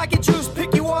 I might get juice,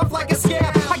 pick you off like a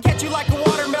scab. I catch you like a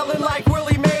watermelon like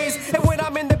Willie Mays. And when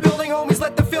I'm in the building, homies,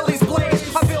 let the Phillies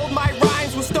blaze. I build my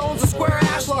rhymes with stones of square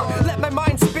ashlar. Let my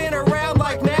mind spin around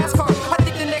like NASCAR. I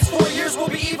think the next 4 years will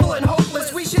be evil and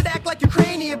hopeless. We should act like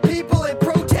Ukrainian people and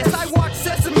protest. I watch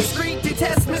Sesame Street,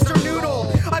 detest Mr.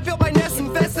 Noodle. I built my nest,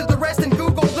 invested the rest in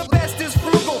Google. The best is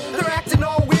frugal, they're acting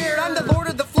all weird. I'm the Lord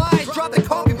of the Flies, drop the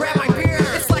conch and grab my beard.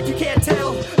 It's like you can't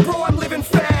tell, bro, I'm living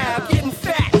fab, getting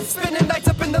fat, spending nights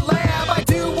up in the lab. I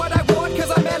do what I want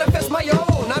cause I manifest my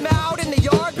own. I'm out in the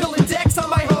yard building decks on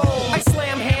my home. I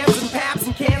slam hams and paps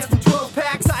and cans from 12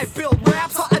 packs. I build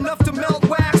raps hot enough to melt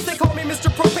wax. They call me Mr.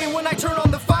 Propane when I turn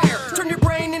on the fire. Turn your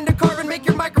brain into carbon, make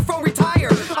your microphone retire.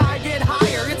 I get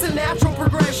higher, it's a natural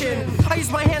progression. I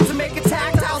use my hands to make a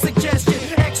tactile suggestion.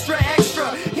 Extra,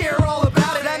 extra, hear all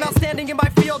about it. I'm outstanding in my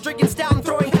field, drinking stout and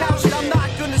throwing cow shit. I'm not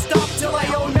gonna stop till I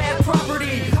own mad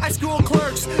property. I school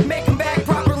clerks, make them back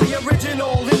properly.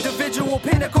 Original, individual,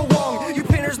 pinnacle Wong. You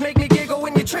pinners make me giggle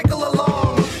when you trickle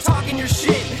along. Talking your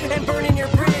shit and burning your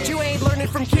bridge. You ain't learning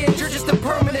from kids, you're just a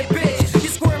permanent bitch. You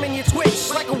squirm and you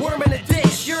twitch like a worm in a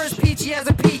dish. You're as peachy as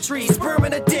a petri, sperm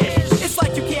in a dish. It's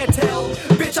like you can't tell,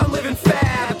 bitch, I'm living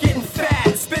fab, getting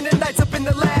fat, spending nights up in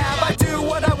the lab. I do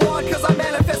what I want cause I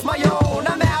manifest my own.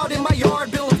 I'm out in my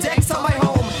yard building decks on my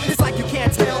home. It's like you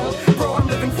can't tell, bro, I'm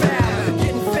living fab,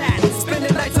 getting fat,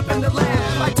 spending nights up in the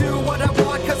lab. I do what I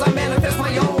want cause I manifest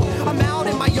my own. I'm out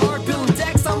in my yard building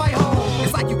decks on my home.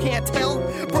 It's like you can't tell,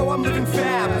 bro, I'm living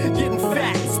fab, getting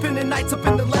fat, spending nights up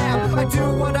in the lab. I do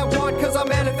what I want cause I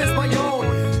manifest my own.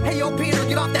 Hey yo Peter,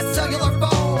 get off that cellular phone.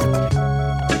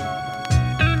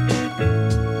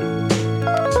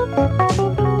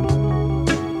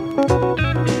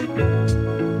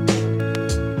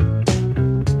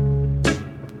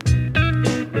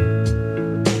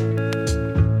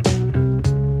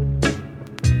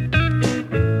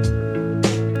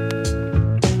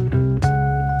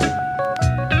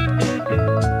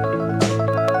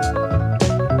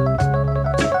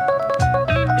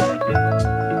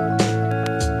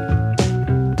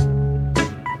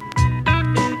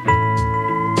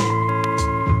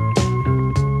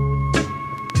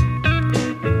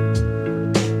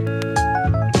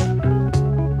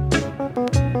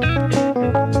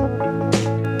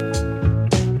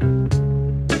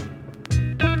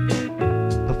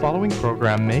 The following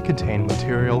program may contain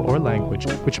material or language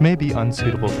which may be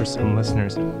unsuitable for some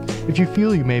listeners. If you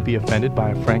feel you may be offended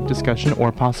by a frank discussion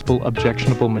or possible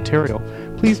objectionable material,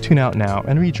 please tune out now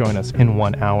and rejoin us in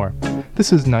 1 hour.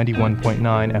 This is 91.9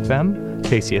 FM,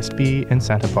 KCSB in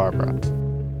Santa Barbara.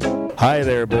 Hi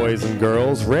there, boys and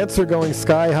girls. Rents are going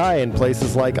sky high in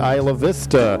places like Isla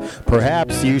Vista.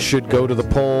 Perhaps you should go to the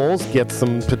polls, get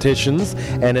some petitions,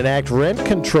 and enact rent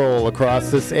control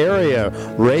across this area.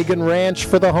 Reagan Ranch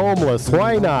for the homeless.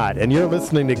 Why not? And you're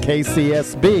listening to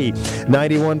KCSB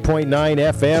 91.9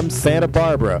 FM, Santa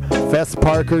Barbara. Fess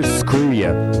Parker, screw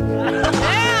ya.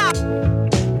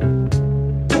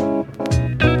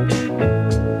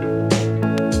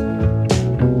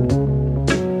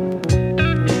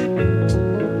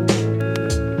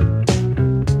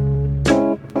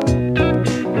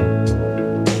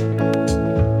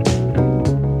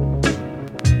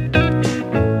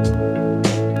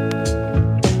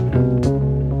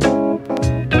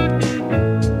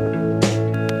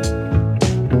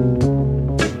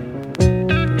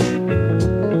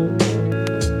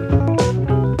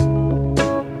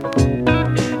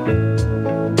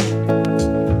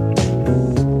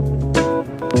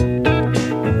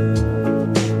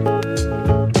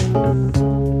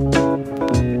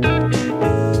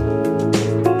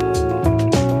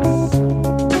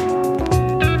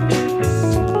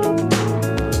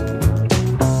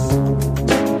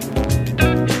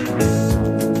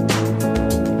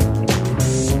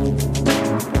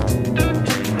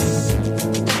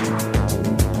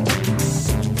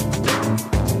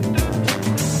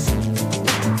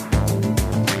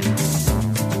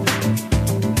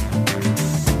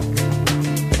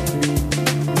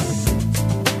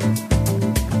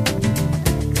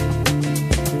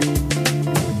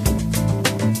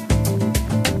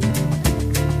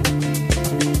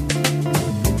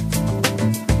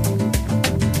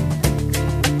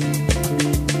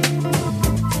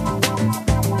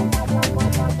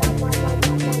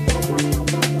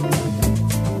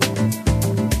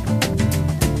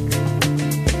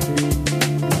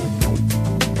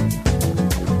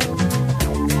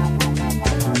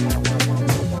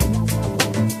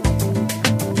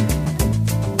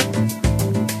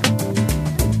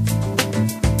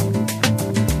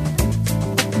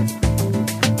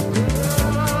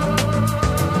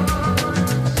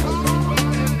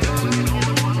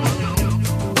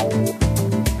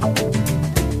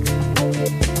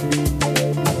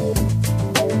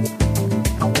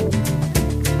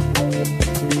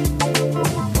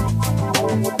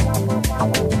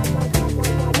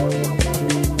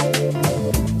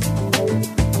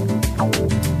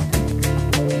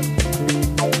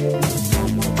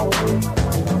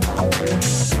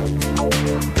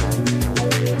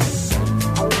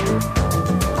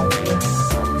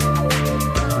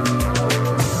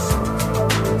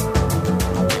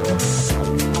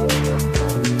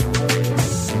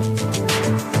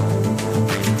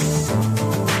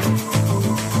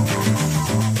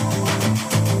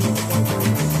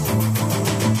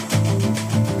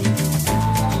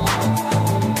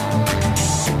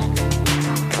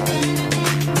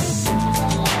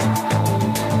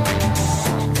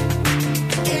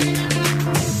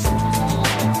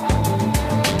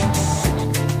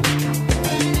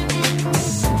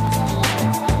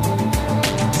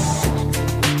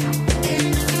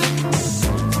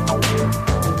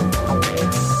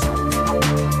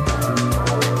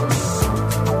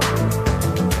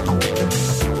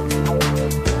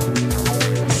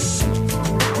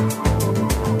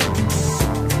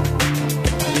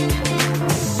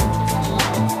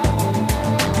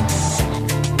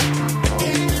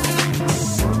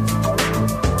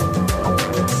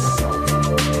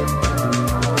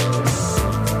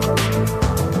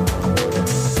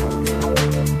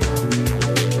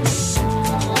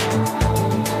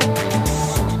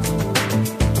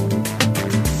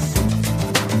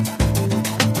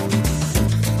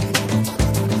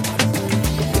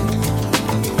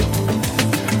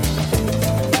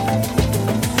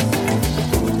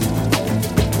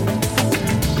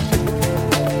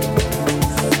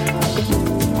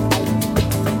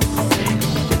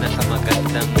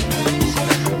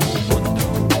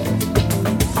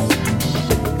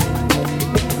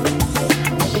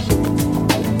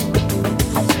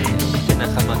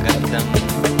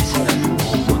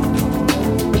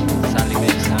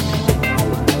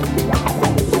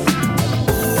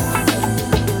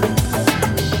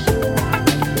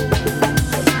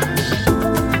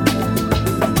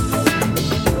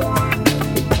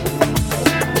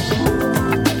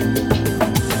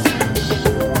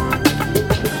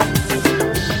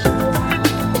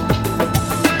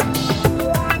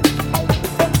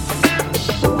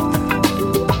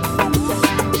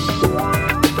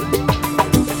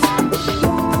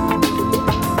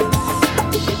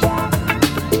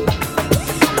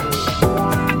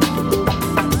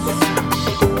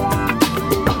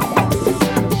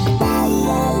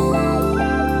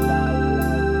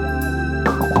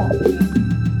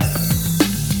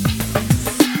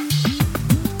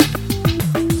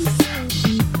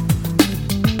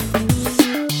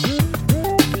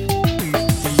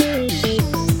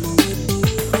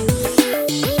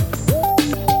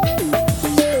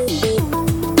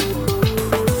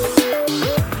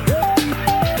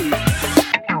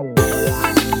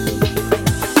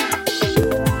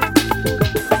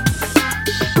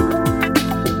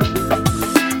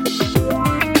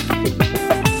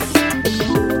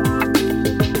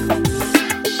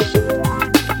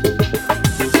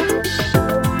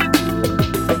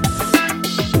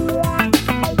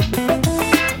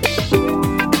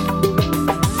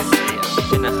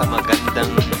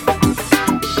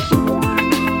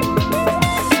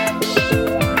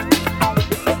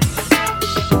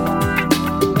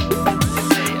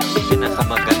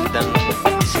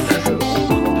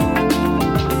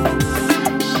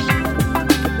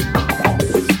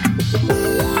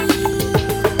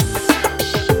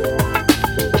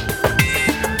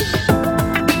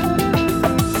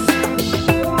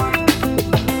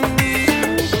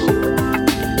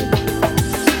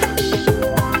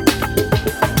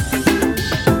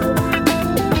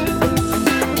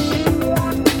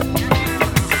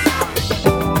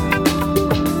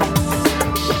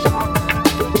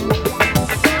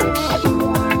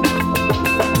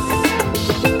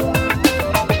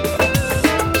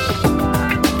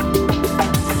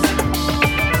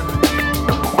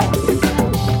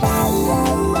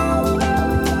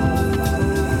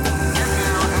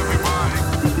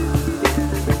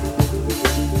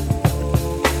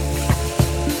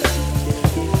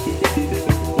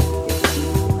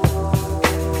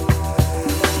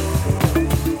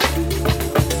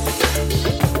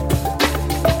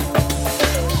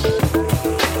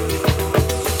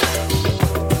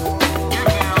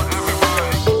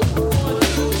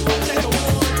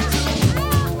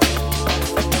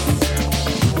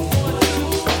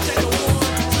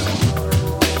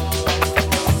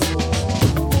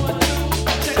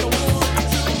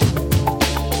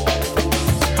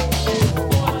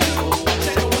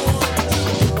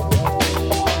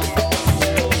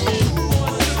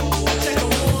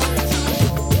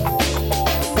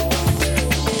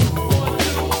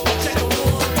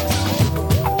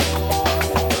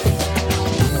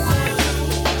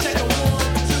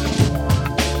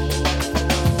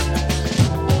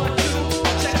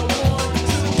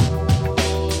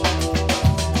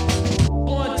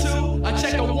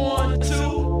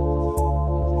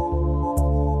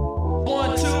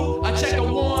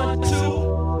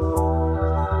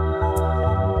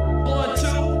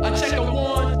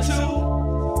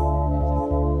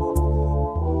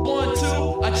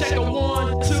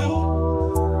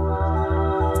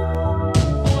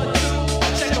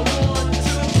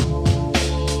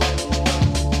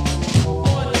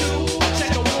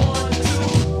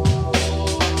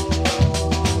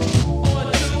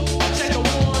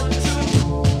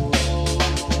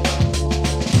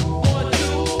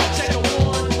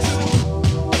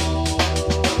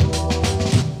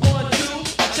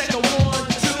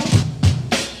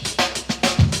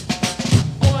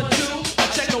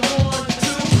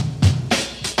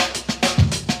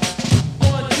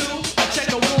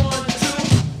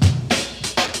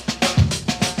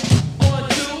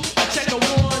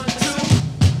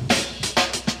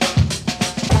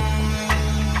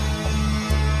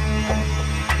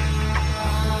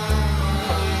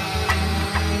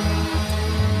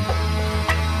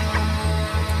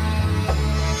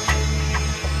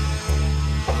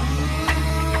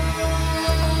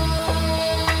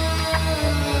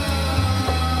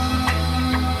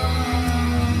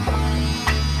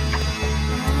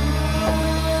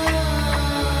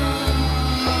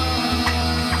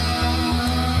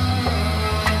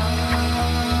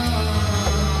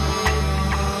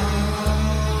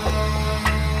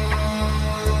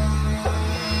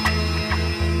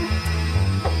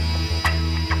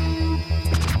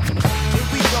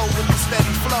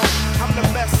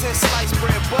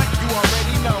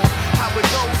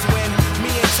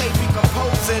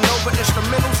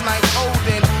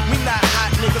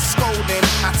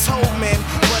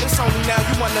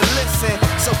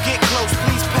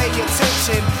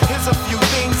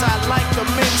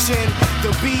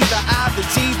 got the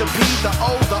G, the B, the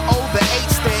O, the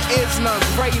H, there is none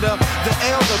greater. The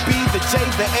L, the B, the J,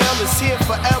 the L is here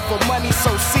forever. Money,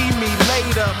 so see me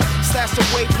later. Stashed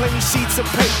away plenty sheets of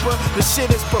paper. The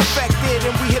shit is perfected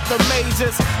and we hit the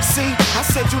majors. See, I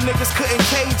said you niggas couldn't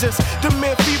cage us. The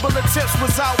mere feeble attempts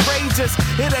was outrageous.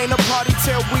 It ain't a party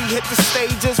till we hit the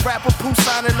stages. Rapper Pooh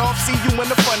signing off, see you in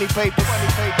the funny papers.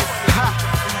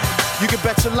 Ha! You can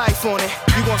bet your life on it.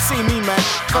 You gon' see me, man.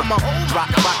 Come on.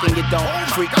 Rockin' you don't,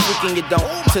 freakin' you don't.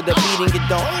 To the beating you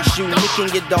don't, shoot licking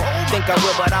you don't. Think I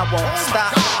will, but I won't stop.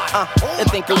 You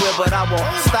think I will, but I won't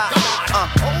stop.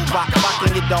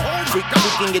 Rockin' you don't,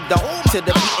 freakin' you don't. To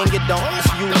the beating you don't,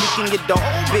 you licking you don't.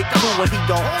 Big Cool when he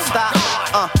don't stop.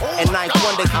 And Ninth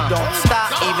Wonder he don't stop.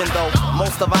 Even though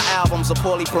most of our albums are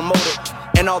poorly promoted.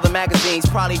 And all the magazines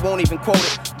probably won't even quote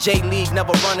it. J-League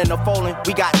never running or folding.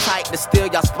 We got tight to steal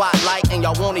y'all spotlight and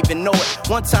y'all won't even know it.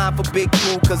 One time for Big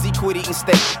Pooh cause he quit eating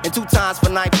steak. And 2 times for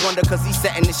Ninth Wonder cause he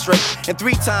setting it straight. And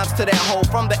 3 times to that hoe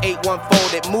from the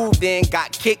 814 that moved in,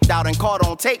 got kicked out and caught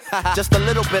on tape. Just a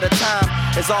little bit of time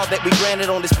is all that we granted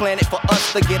on this planet for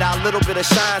us to get our little bit of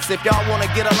shine. So if y'all wanna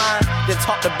get a line, then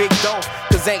talk to Big Doe.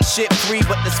 Cause ain't shit free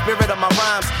but the spirit of my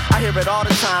rhymes. I hear it all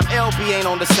the time, LB ain't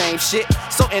on the same shit.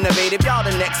 So innovative, y'all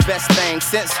the next best thing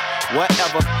since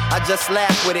whatever. I just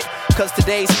laugh with it, cause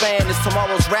today's fan is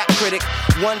tomorrow's rap critic.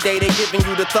 One day they giving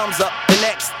you the thumbs up, the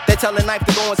next they telling Knife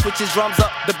to go and switch his drums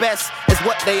up. The best is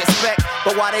what they expect,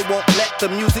 but why they won't let the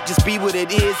music just be what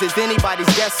it is anybody's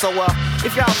guess. So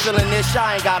if y'all feeling this, y'all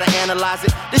ain't gotta analyze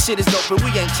it. This shit is dope but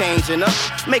we ain't changing up.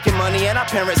 Making money and our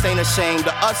parents ain't ashamed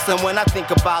of us. And when I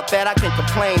think about that, I can't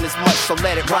complain as much, so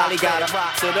let it rock. Raleigh got her,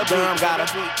 to the Durham got her,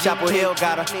 Chapel Hill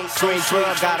got her,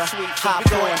 Greensboro got her,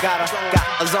 Hawthorne got her, got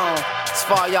a zone. It's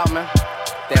for y'all, man.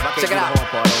 Check it out.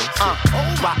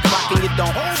 Rockin' you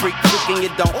don't, freakin' you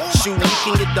don't, shoot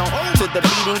leaking you don't, to the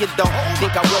beating you don't.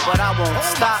 Think I will, but I won't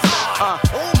stop.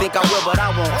 Think I will, but I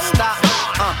won't stop.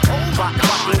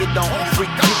 Rockin' you don't,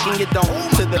 freakin' you don't,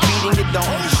 to the beating you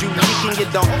don't, shoot leaking you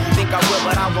don't. Think I will,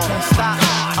 but I won't stop.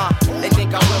 They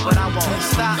think I will, but I won't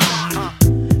stop.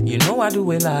 You know I do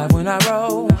it live when I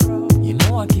roll. You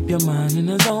know I keep your mind in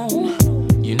the zone.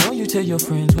 You know you tell your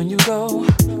friends when you go.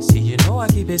 See, you know I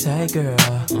keep it tight, girl.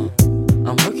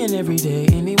 I'm working every day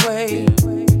anyway,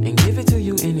 and give it to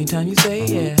you anytime you say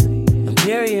yeah. I'm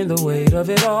carrying the weight of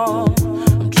it all.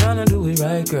 I'm trying to do it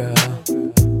right, girl.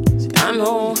 See, I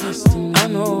know,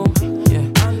 yeah.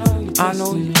 I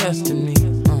know you're testing me.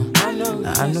 I know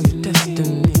you're testing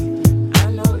me. I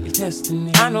know you're testing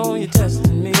me. I know you're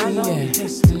testing me. I know you're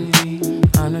testing me.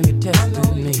 I know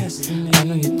you're testing me. I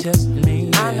know you're testing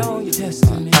me. I know you're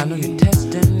testing me. I know you're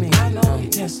testing me. I know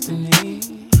you're testing me.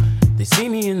 They see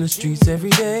me in the streets every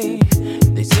day.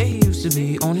 They say he used to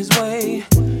be on his way.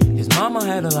 His mama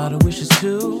had a lot of wishes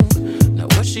too. Now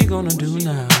what's she gonna do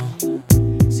now?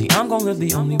 See, I'm gonna live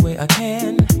the only way I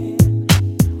can.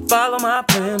 Follow my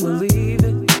plan, believe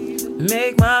it.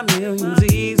 Make my millions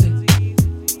easy.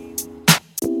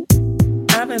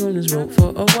 I've been on this road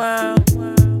for a while.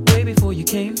 Way before you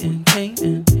came in.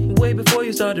 Way before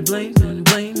you started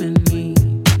blaming me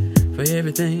for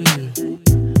everything.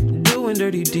 Doing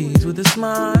dirty deeds with a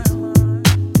smile.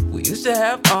 We used to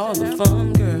have all the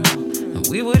fun, girl. And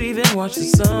we would even watch the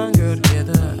sun, girl,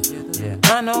 together. Yeah.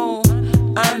 I know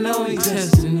you're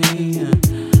testing me.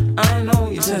 I know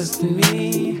you're testing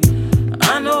me.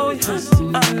 I know you're testing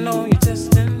me. I know you're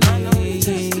testing me. I know you're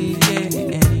testing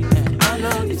me. I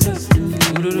know you're testing me.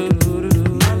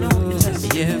 I know you're testing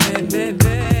me. Yeah, baby.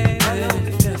 I know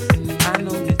you're testing me.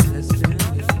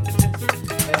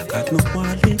 I got no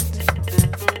wallet.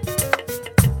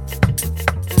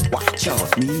 Watch out,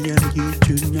 me and you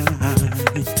tonight.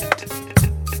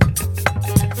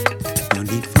 No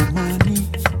need for money.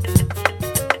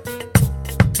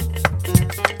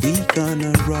 We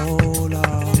gonna roll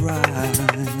alright.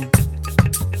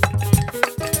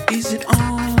 Is it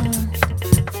on?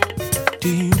 Do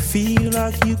you feel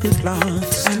like you could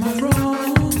last? Am I wrong?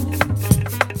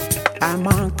 Am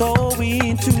I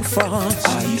going too fast?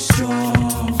 Are you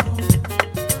strong?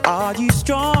 Are you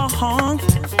strong?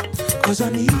 Cause I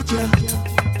need you.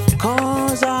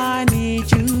 Cause I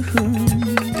need you.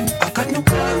 I got no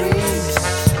worries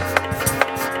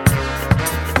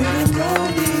when I'm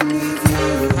rolling with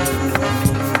you.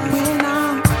 When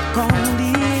I'm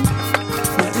rolling,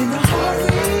 not in a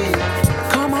hurry.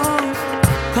 Come on,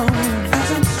 as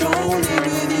I'm strolling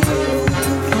with you.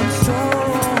 I'm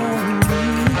strolling.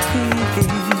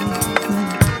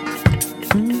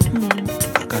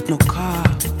 I got no car.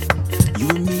 You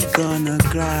and me gonna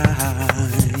glide.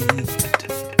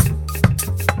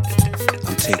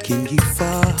 I'm taking you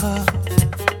far.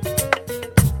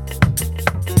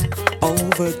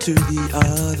 over to the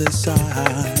other side.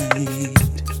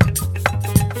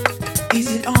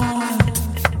 Is it on?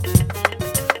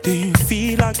 Do you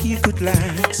feel like you could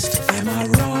last? Am I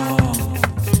wrong?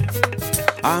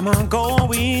 Am I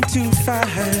going too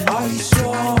fast? Are you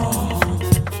strong?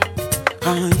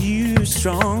 Are you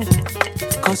strong?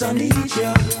 'Cause I need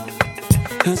you.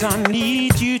 'Cause I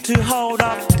need you to hold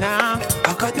up now.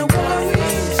 I got no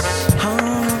worries.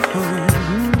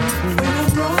 When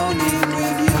I'm rolling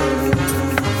with you.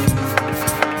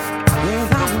 When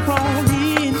I'm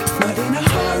rolling, not in a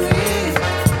hurry.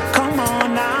 Come on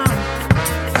now.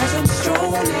 As I'm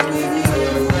strolling with you.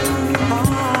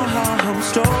 I'm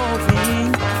strolling.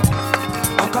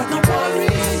 I got no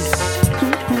worries.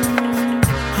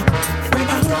 When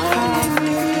I'm rolling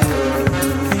with you.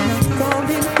 When I'm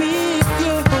rolling with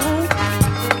you.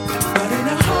 Not in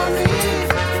a hurry.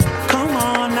 Come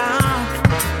on now.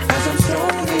 As I'm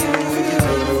strolling with you.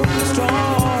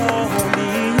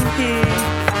 Strolling.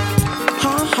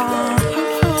 Come on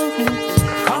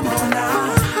now. Come on now.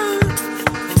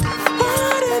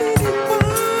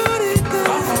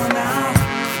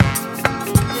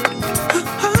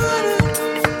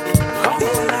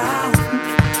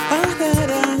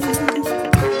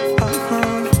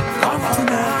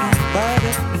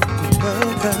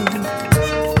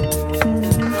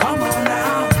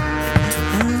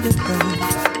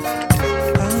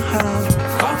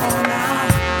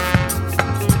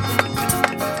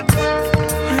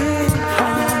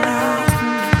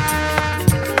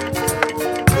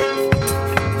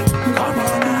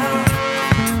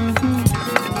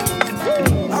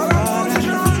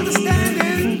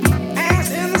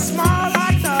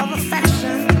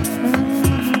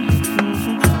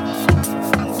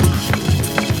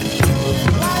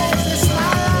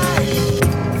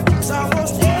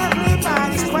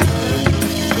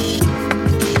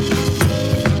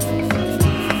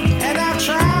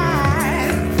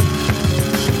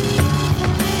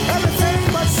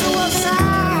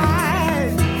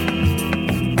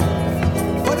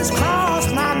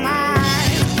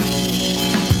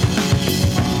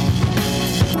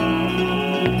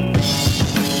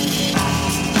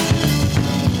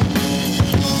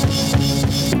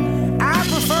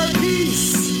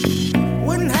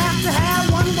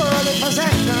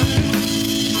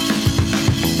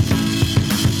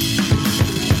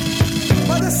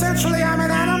 Essentially, I'm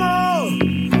an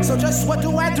animal. So just what do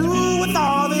I do with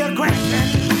all the aggression?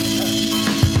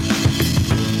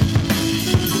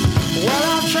 Well,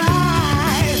 I've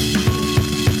tried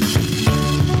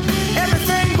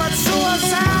everything but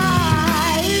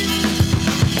suicide,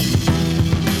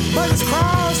 but it's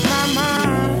crossed my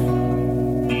mind.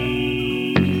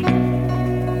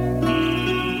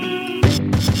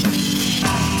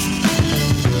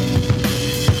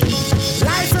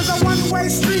 Life is a one-way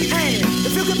street, ain't it?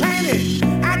 If you could paint it,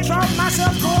 I drop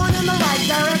myself going in the right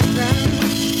direction.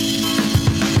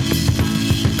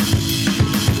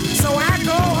 So I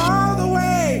go all the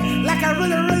way, like I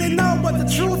really, really know, but the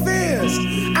truth is,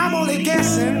 I'm only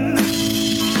guessing.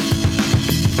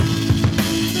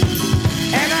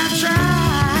 And I've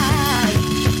tried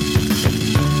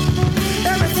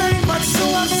everything but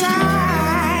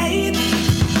suicide.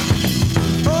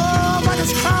 Oh, but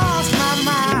it's crossed my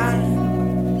mind.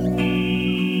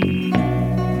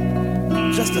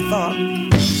 Just a thought.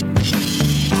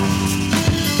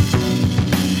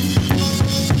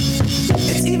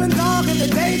 It's even dark in the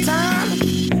daytime.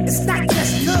 It's not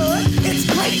just good, it's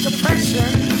great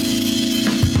depression.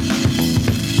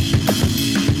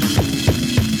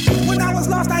 When I was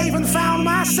lost, I even found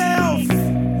myself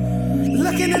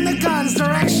looking in the gun's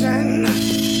direction.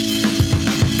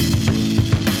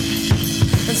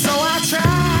 And so I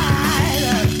tried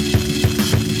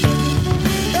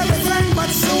everything but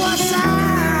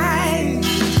suicide.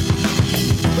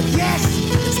 But yes,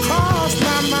 it's crossed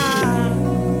my mind.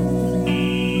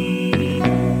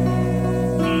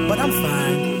 But I'm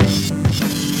fine.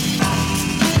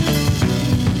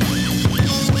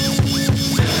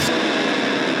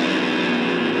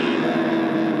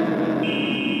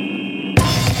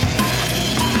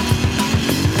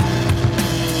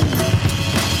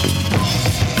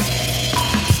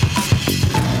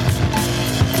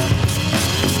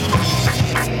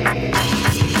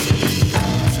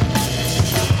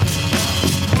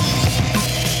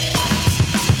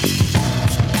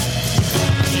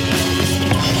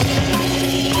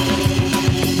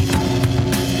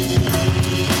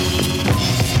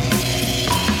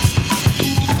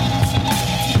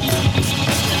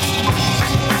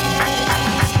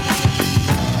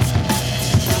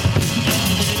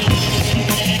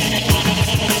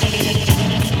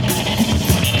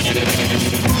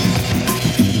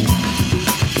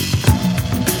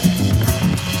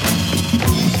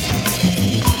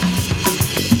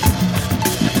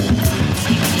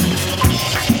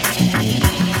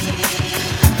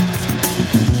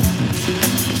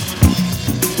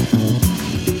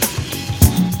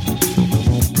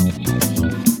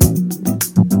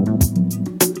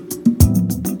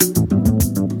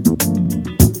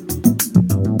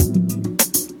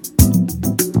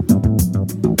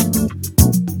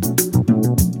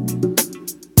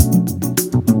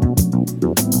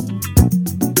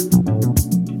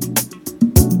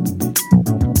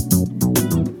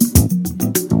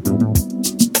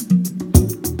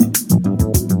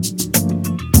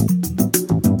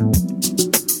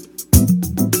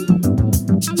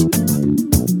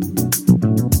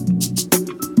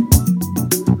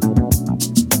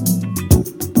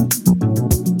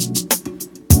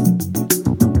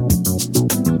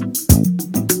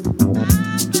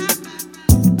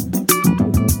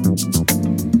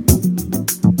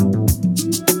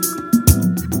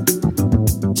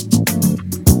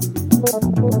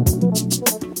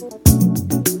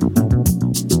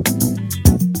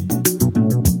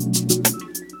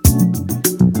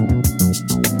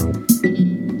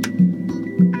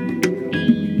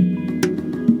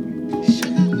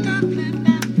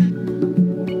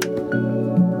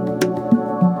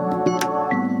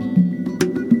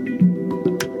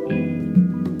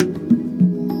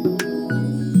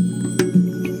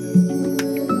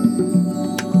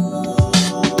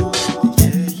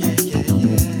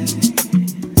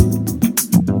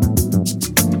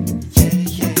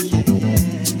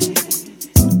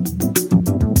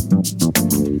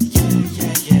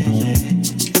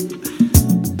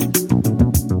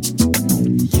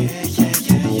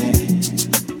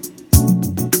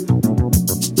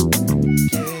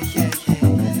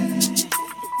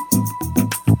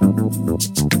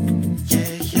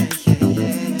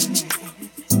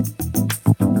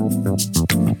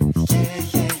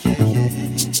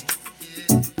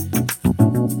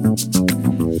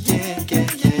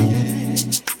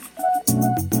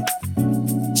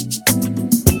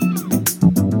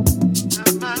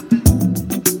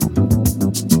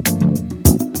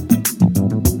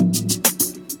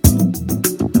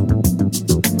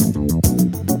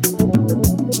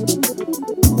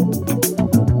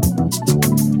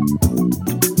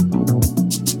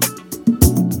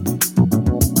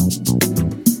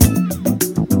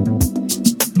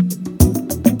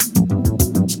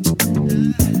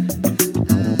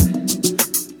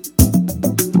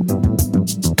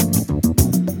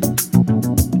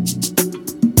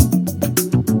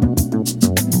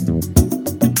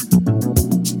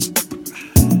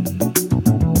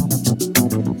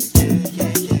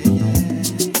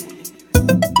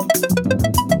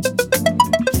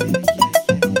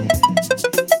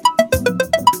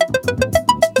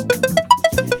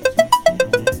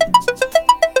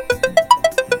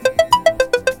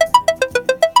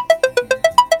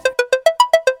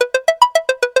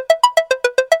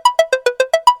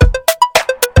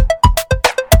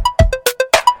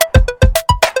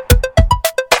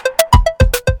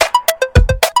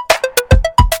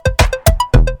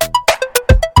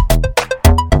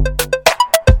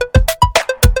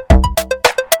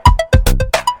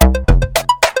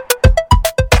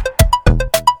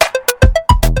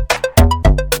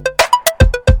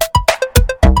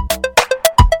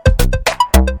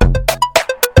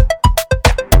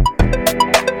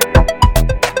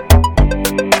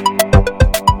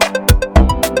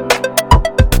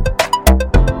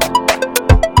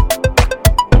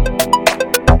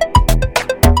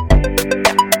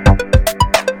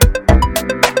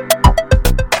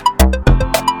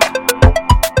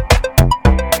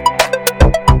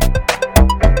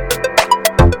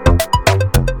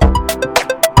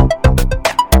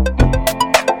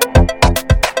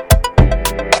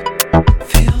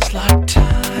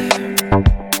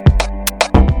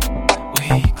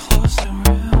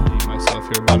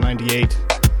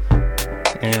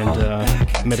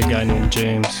 met a guy named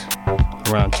James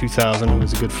around 2000 who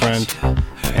was a good friend,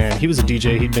 and he was a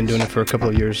DJ. He'd been doing it for a couple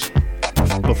of years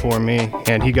before me,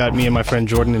 and he got me and my friend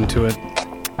Jordan into it,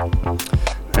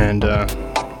 and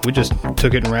we just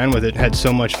took it and ran with it. Had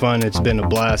so much fun. It's been a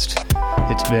blast.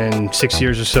 It's been 6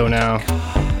 years or so now.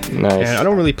 Nice. And I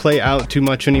don't really play out too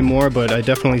much anymore, but I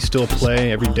definitely still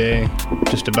play every day,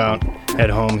 just about at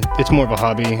home. It's more of a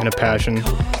hobby and a passion.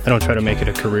 I don't try to make it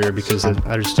a career because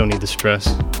I just don't need the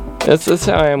stress. That's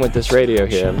how I am with this radio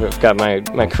here. I've got my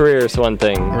career is one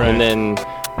thing, right. And then,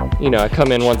 I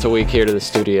come in once a week here to the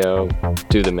studio,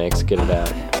 do the mix, get it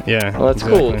out. Yeah, well, that's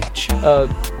exactly. Cool.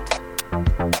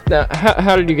 Now,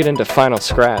 how did you get into Final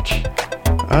Scratch?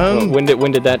 When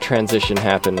did that transition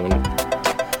happen?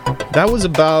 That was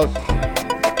about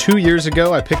 2 years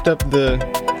ago. I picked up the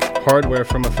hardware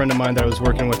from a friend of mine that I was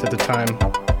working with at the time,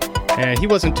 and he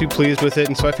wasn't too pleased with it,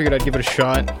 and so I figured I'd give it a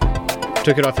shot.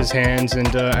 Took it off his hands,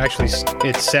 and actually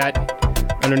it sat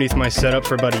underneath my setup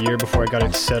for about a year before I got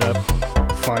it set up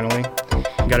finally.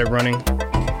 Got it running.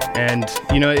 And,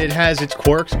 it has its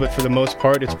quirks, but for the most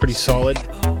part, it's pretty solid.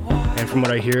 And from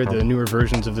what I hear, the newer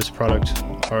versions of this product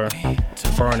are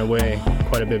far and away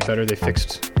quite a bit better. They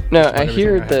fixed. Now, I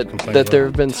hear that there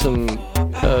have been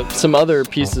some other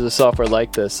pieces of software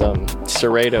like this.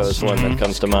 Serato is one that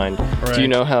comes to mind. Right. Do you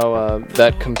know how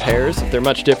that compares? If they're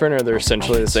much different, or they're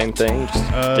essentially the same thing, just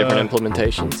different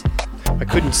implementations? I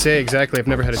couldn't say exactly. I've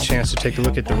never had a chance to take a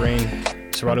look at the Rain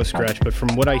Serato Scratch, but from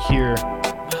what I hear,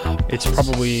 it's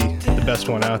probably the best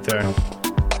one out there.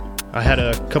 I had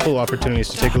a couple of opportunities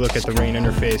to take a look at the Rain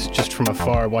interface just from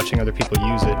afar, watching other people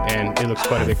use it, and it looks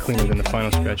quite a bit cleaner than the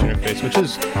Final Scratch interface, which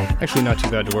is actually not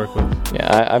too bad to work with.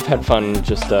 Yeah, I've had fun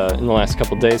just in the last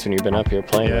couple of days when you've been up here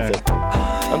playing with it.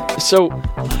 So,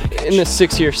 in this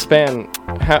 6-year span,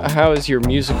 how has your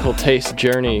musical taste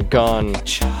journey gone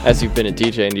as you've been a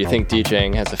DJ? And do you think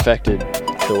DJing has affected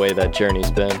the way that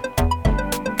journey's been?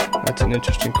 That's an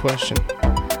interesting question.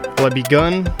 Well, I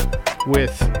begun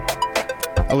with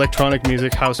electronic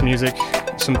music, house music,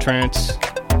 some trance,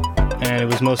 and it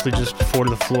was mostly just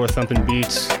 4-to-the-floor thumping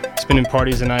beats, spinning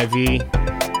parties in IV,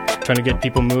 trying to get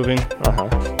people moving,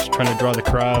 just trying to draw the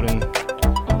crowd, and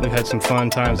we had some fun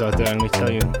times out there, and let me tell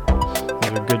you,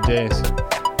 those were good days.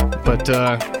 But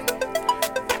I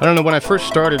don't know, when I first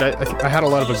started, I had a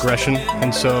lot of aggression,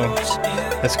 and so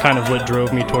that's kind of what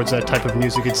drove me towards that type of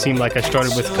music. It seemed like I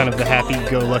started with kind of the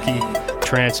happy-go-lucky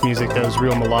trance music that was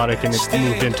real melodic, and it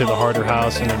moved into the harder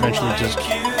house, and eventually just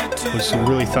was some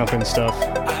really thumping stuff.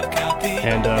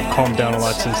 And calmed down a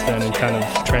lot since then, and kind of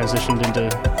transitioned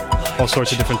into all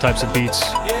sorts of different types of beats.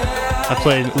 I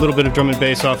played a little bit of drum and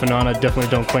bass off and on. I definitely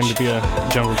don't claim to be a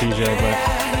jungle DJ, but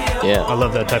yeah, I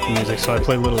love that type of music, so I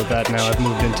play a little of that now. I've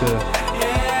moved into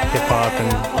hip-hop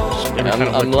and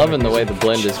I'm loving the way the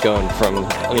blend is going from,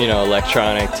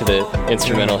 electronic to the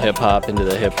instrumental hip-hop into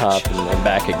the hip-hop and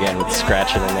back again with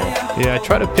scratching in there. Yeah, I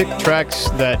try to pick tracks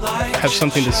that have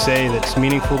something to say that's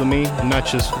meaningful to me, and not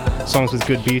just songs with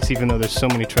good beats, even though there's so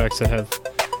many tracks that have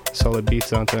solid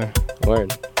beats out there.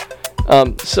 Word.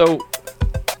 So,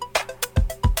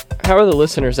 how are the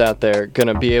listeners out there going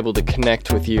to be able to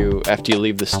connect with you after you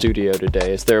leave the studio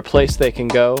today? Is there a place they can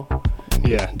go?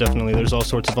 Yeah, definitely. There's all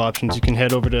sorts of options. You can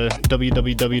head over to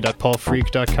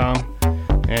www.paulfreak.com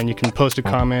and you can post a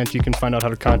comment. You can find out how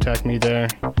to contact me there.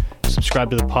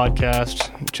 Subscribe to the podcast.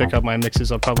 Check out my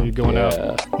mixes. I'll probably be going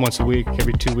out once a week,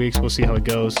 every 2 weeks. We'll see how it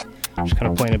goes. Just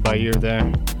kind of playing it by ear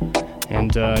there.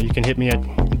 And you can hit me at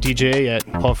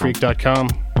dj@paulfreak.com.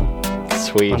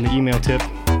 Sweet. On the email tip.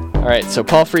 All right, so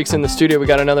Paul Freak's in the studio. We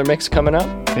got another mix coming up.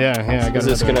 Yeah, I got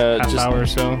another half hour or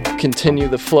so. Continue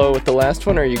the flow with the last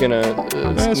one, or are you gonna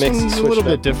this one's a little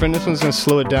bit different. This one's gonna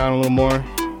slow it down a little more.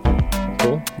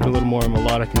 Cool. A little more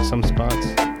melodic in some spots.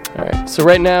 All right. So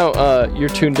right now, you're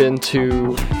tuned in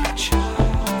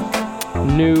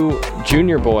new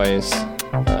Junior Boys.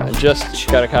 Just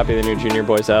got a copy of the new Junior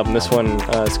Boys album. This one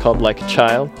is called Like a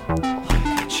Child.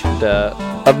 And,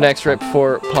 up next, right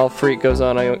before Paul Freak goes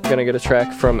on, I'm going to get a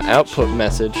track from Output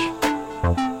Message.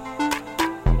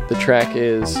 The track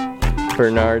is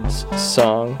Bernard's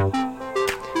Song.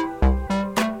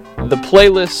 The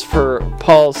playlist for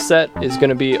Paul's set is going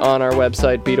to be on our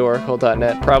website,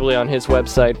 beatoracle.net, probably on his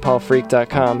website,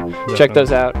 paulfreak.com. Check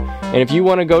those out. And if you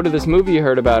want to go to this movie you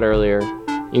heard about earlier,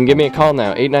 you can give me a call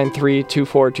now,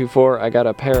 893-2424. I got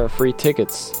a pair of free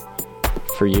tickets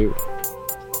for you.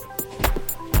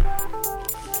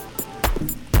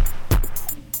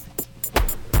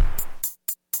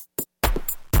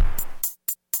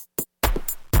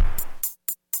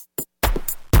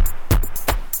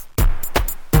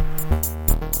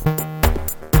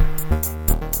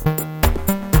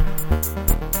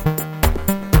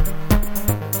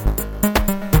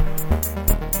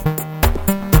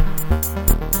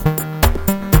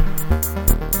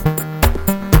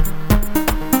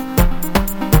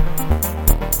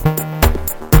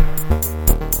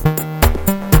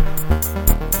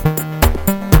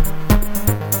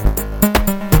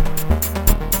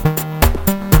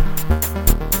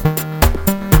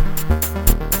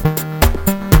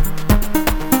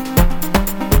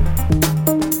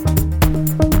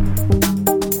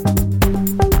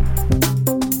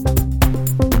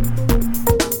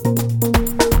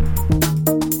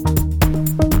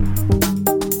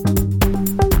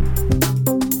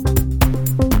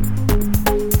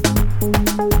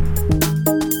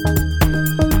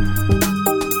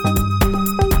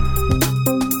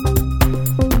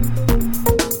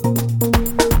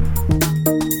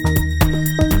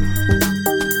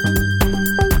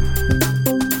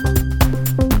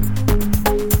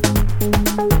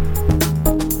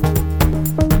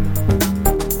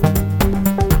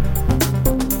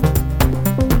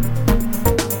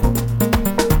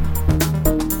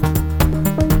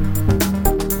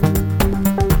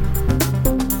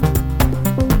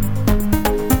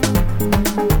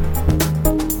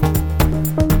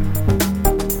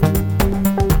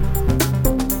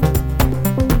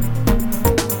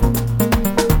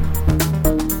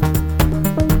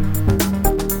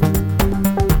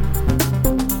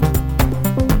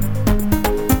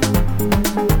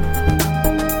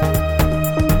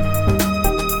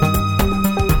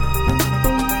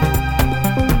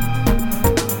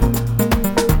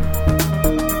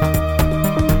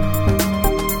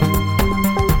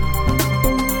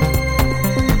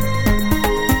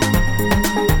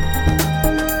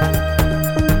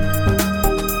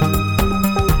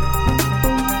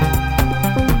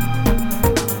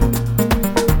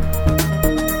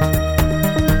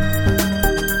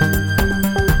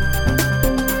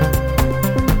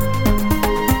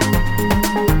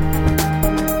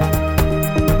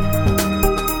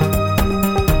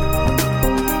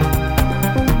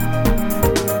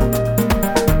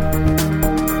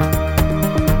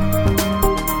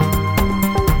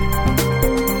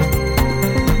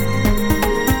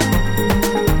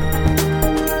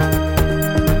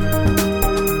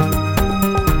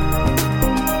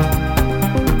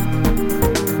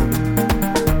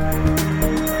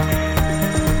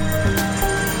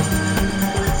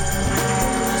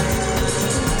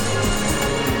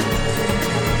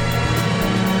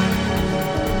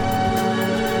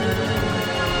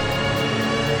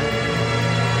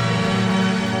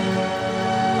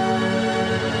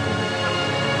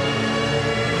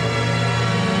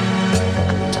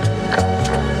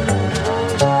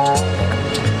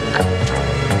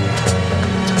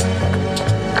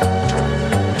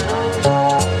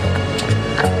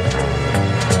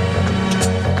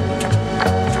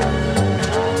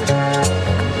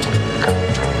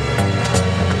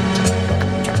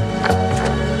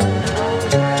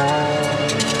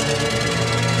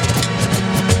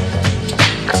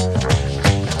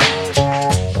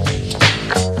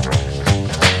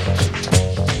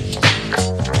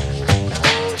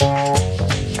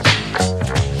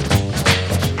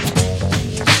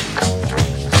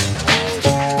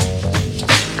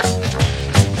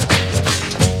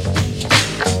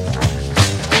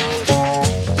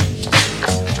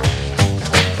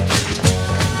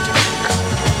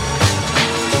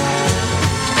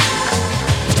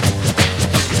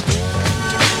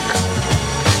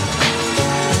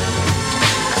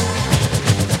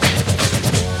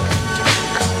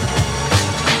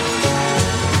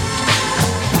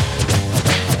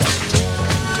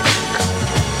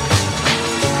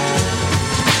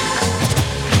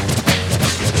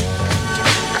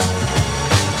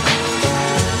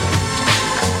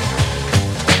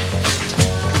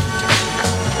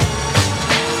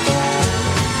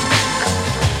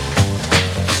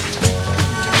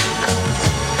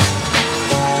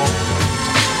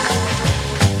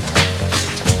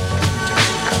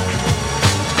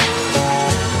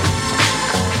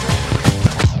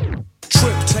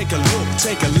 take a look,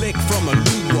 take a lick from a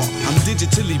loo-walk. I'm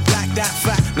digitally black, that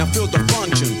fact, now feel the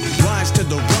function. Rise to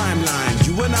the rhyme line,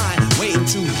 you and I waiting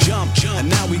to jump. And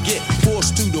now we get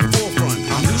forced to the forefront.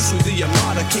 I'm loose with the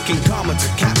armada, kicking comma to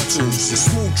capitals. The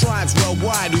smooth tribes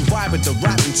worldwide who vibe at the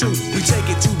rapping too. We take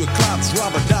it to the clubs,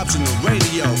 rubber dubs in the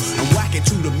radio, and whack it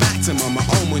to the maximum, my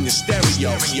own in your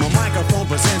stereo. My microphone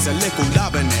presents a little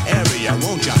love in the area.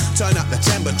 Won't ya turn up the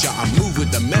temperature, I move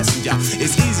with the messenger.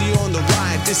 It's easy on the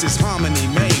ride, this is harmony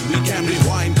made. We can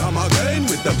rewind, come again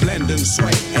with the blend and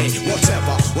sway. Hey,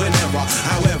 whatever, whenever,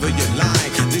 however you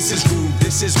like. This is groove,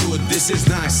 this is good, this is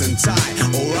nice and tight.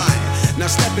 Alright, now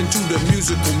step into the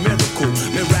musical miracle.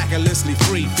 Miraculously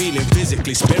free, feeling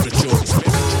physically spiritual.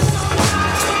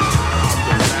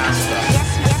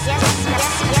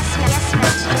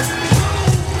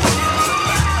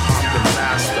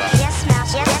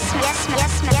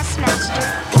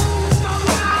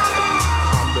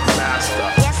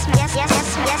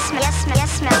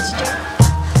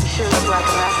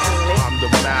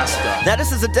 Now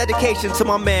this is a dedication to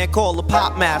my man called the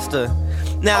Pop Master.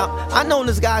 Now, I've known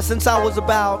this guy since I was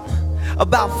about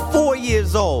 4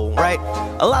 years old, right?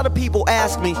 A lot of people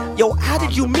ask me, yo, how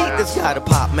did you meet this guy, the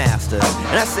Pop Master?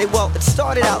 And I say, well, it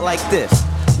started out like this.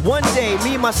 One day,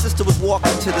 me and my sister was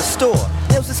walking to the store.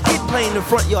 There was this kid playing in the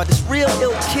front yard, this real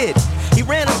ill kid. He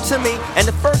ran up to me, and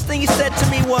the first thing he said to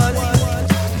me was,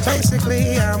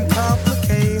 basically, I'm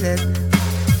complicated.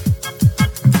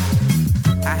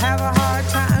 I have a hard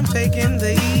time taking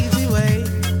the easy way.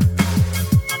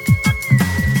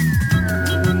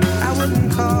 I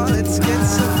wouldn't call it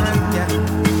schizophrenia,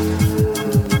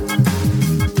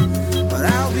 but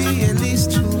I'll be at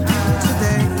least 2 people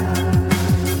today,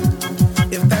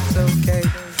 if that's okay.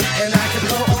 And I could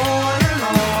go on and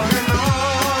on and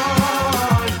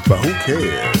on. But who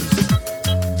cares?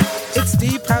 It's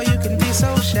deep how you can be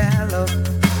so shallow.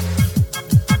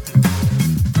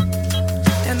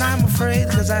 And I'm afraid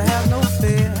cause I have no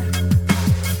fear.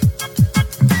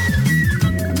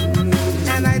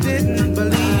 And I didn't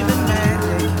believe in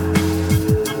magic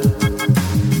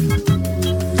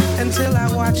until I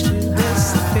watched you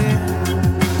disappear.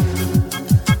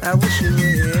 I wish you were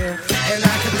here. And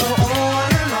I could go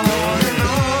on and on and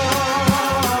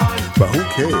on. But who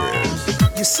cares?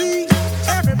 You see,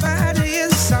 everybody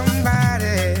is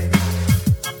somebody,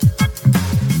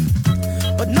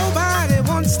 but nobody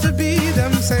wants to be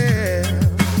themselves.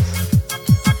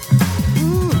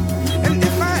 Ooh, and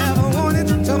if I ever wanted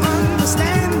to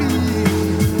understand me,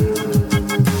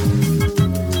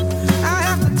 I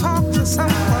have to talk to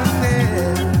someone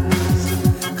else,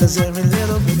 cause every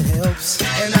little bit helps.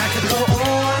 And I could go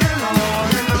on and on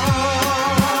and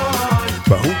on.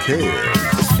 But who cares?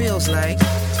 It feels like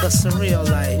a surreal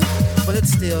life, but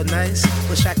it's still nice.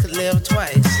 Wish I could live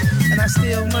twice, and I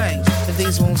still might. If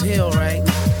these wounds heal right,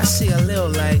 I see a little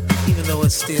light, even though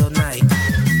it's still night.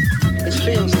 It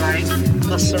feels like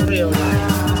a surreal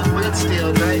life, but it's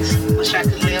still nice. Wish I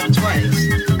could live twice,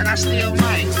 and I still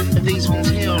might. If these wounds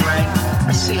heal right,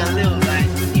 I see a little light,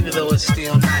 even though it's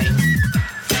still night.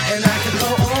 And I could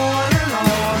go on and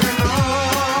on and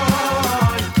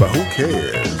on. But who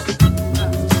cares?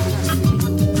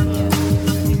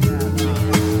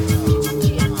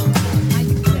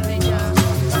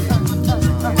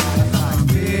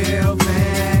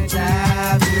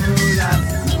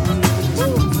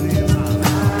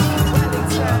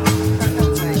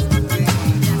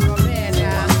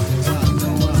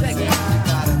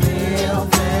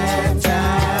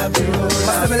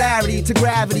 To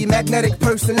gravity, magnetic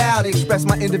personality, express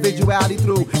my individuality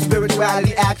through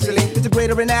spirituality. Actually, it's a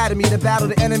greater anatomy to battle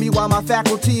the enemy while my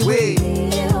faculty we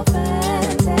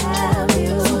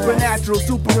supernatural,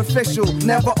 superficial,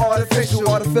 never artificial,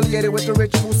 affiliated with the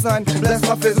ritual. Son, bless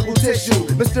my physical tissue.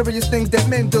 Mysterious things that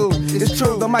men do. It's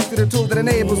true, the mic to the tool that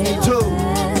enables me to.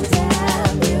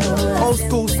 Old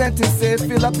school sentences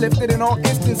feel uplifted in all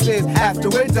instances. After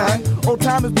we're done, old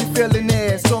timers be feeling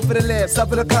it. So for the lips,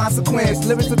 suffer the consequence.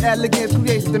 Lyrics of elegance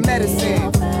creates the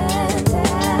medicine.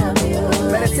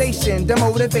 Meditation, the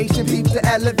motivation, peep the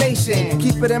elevation.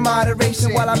 Keep it in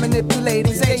moderation while I'm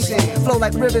manipulating station. Flow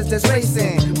like rivers that's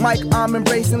racing. Mic I'm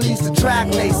embracing leads to track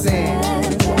lacing.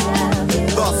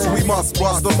 Thus we must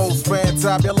bust the most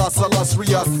fantabulous,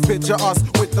 illustrious. Picture us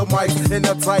with the mic in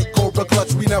a tight cobra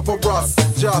clutch. We never rust,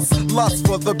 just lust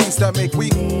for the beats that make we.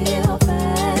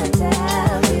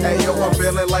 Hey yo, I'm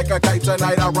feeling like a kite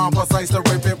tonight. I rhyme precise to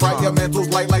rip it right. Your mental's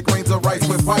light like grains of rice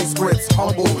with vice grips.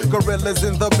 Humble gorillas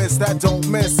in the midst that don't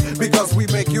miss because we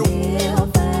make you.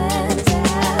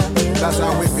 That's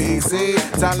how it be. See,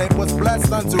 talent was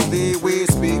blessed unto thee. We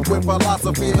speak with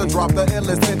philosophy to drop the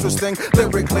illest, interesting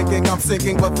lyric clicking. I'm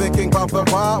sinking but thinking about the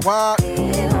why.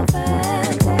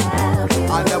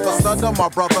 I never stutter, my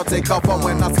brother, take cover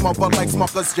when I smother like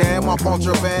Smucker's Jam. My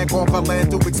contraband, conquer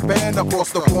land to expand across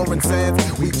the foreign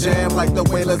sands. We jam like the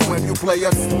whalers when you play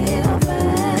us.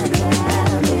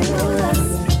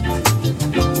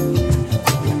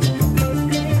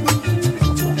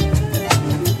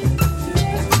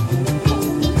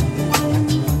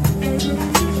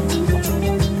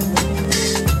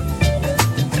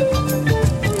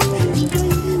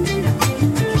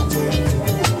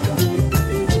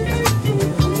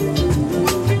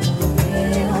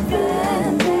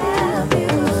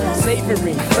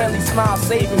 Smile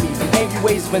saving me from angry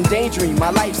ways of endangering. My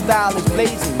lifestyle is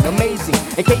blazing, amazing.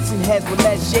 Encasing heads with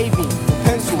lead shaving.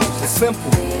 Pencils are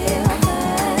simple.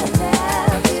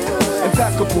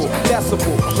 Impeccable,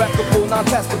 decibel, wreckable,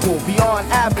 non-testable. Beyond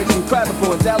average,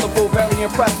 incredible, indelible, very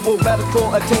impressible.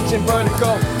 Medical attention,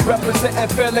 vertigo. Representing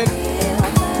feeling.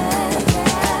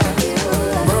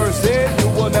 Mercy, you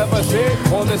will never see.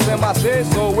 On this in my seat,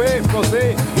 so we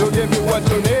proceed. You'll give you what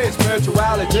you need.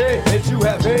 Spirituality, that you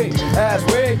have made as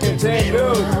we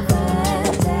continue.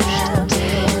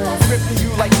 Stripping you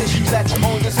like tissues at your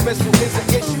own dismissal is an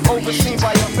issue overseen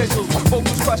by officials.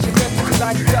 Focus crushing mental,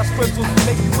 design you dust crystals,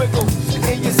 make you wiggle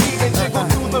in your seat and jiggle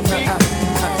through the beat.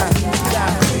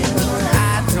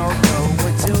 I don't know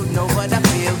what you know, but I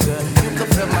feel good. You can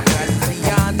feel my presence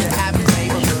beyond the average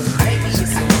neighborhood. Maybe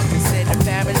it's so considered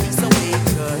family, so we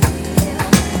could.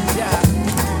 Yeah.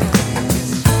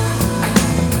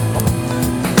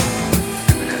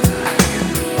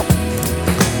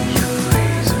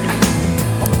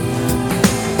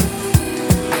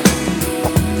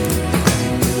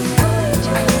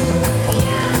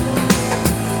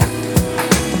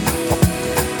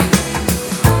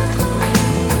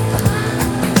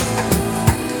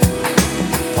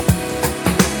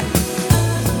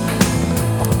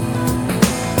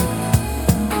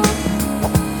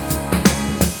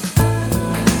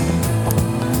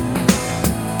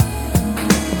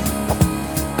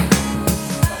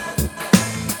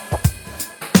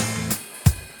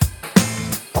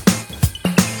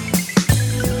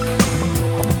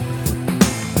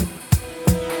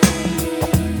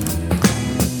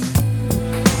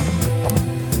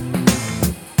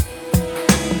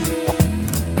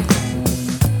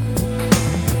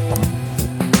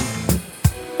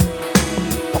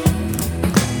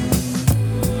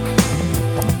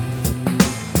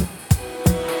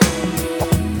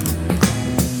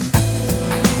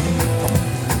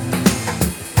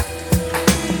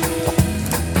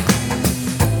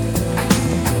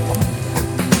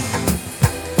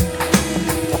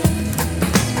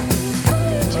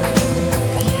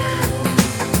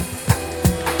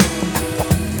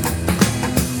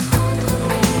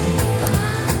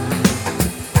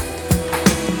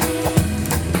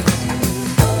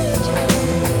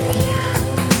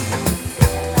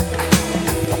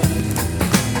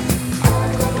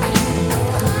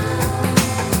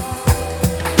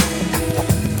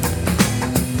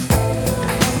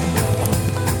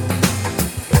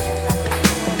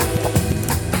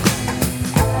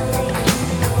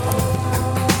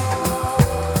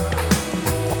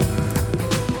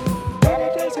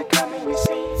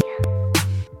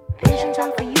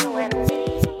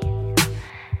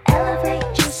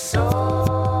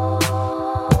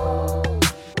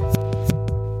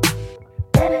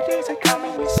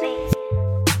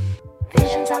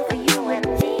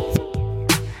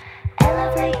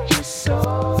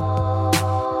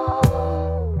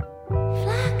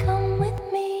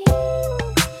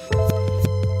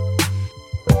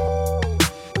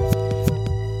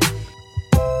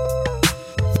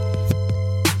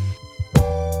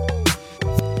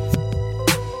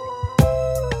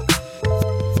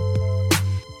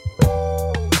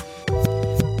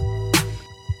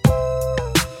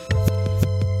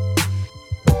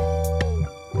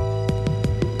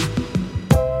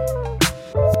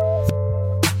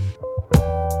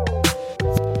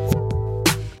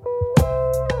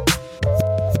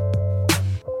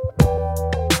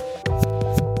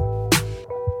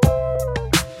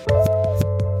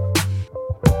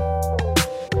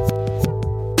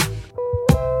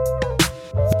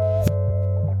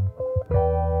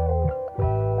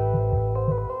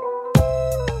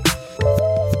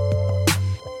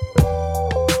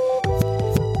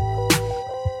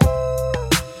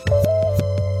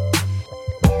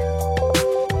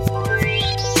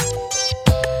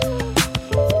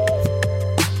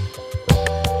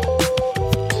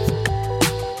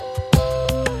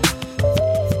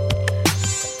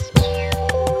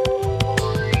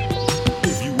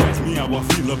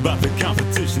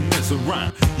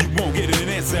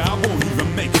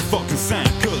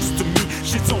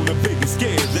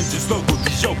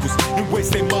 locals and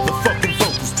waste their motherfucking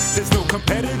vocals. There's no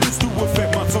competitors to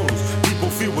affect my totals. People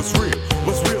feel what's real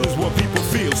is what people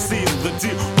feel. Seal the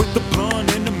deal with the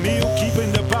blunt and the meal,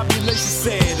 keeping the population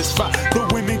satisfied. The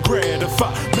women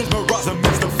gratify, mesmerize and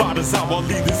mystify. That's how I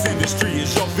leave this industry.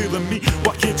 Is y'all feeling me?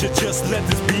 Why can't you just let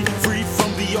this be free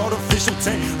from the artificial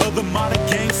taint of the modern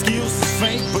game? Skills is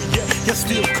faint, but yet you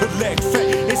still collect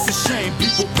fame. It's a shame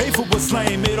people pay for what's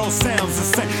lame. It all sounds the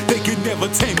same. They can never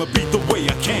tame a beat the way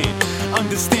I can.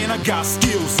 Understand I got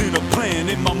skills and a plan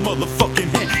in my motherfucking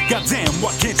hand. Goddamn,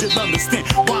 why can't you understand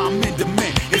why I'm in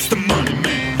demand? It's the money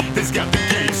man that's got the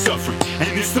game suffering,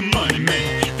 and it's the money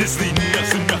man that's leading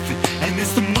us to nothing. And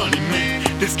it's the money man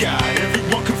that's got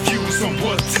everyone confused on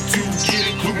what to do. Get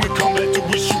a clue and come back to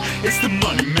issue. It's the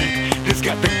money man that's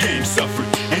got the game suffering,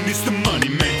 and it's the money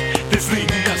man that's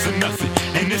leading us to nothing.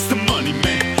 And it's the money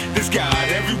man that's got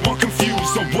everyone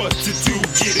confused on what to do.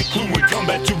 Get a clue and come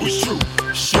back to its truth.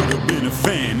 Should've been a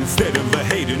fan instead of a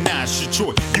hater. Now it's your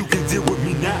choice. You can deal with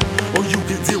me now, or you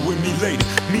can deal with me later.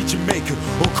 Meet your maker,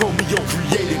 or call me your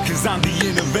creator. Cause I'm the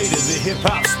innovator, the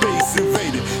hip-hop space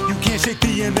invader. You can't shake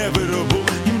the inevitable.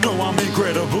 You know I'm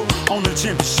incredible. On the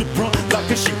championship run like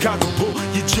a Chicago Bull.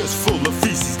 You're just full of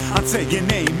feces. I'm taking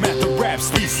aim at the rap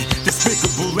species.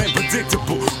 Despicable and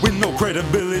predictable, with no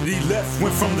credibility left.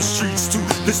 Went from the streets to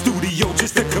the studio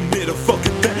just to commit a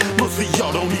fucking thing. Most of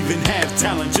y'all don't even have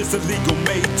talent, just a legal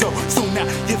made dough. So now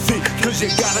you think, cause you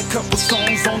got a couple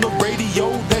songs on the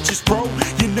radio that just pro,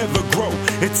 you never grow.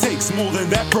 It takes more than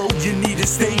that, bro. You need a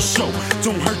stage show.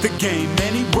 Don't hurt the game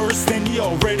any worse than you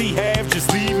already have.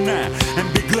 Just leave now and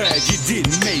be glad you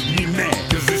didn't make me mad.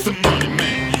 Cause it's the money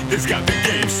man that's got the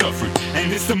game suffering,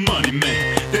 and it's the money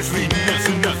man that's leading us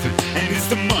to nothing. And it's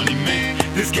the money man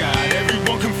that's got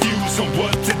everyone confused on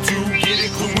what to do. Get a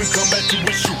clue and come back to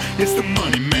its truth. It's the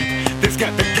money man that's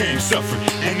got the game suffering,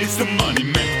 and it's the money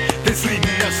man that's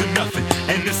leading us to nothing.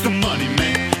 And it's the money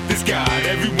man that's got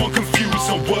everyone confused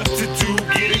on what to do.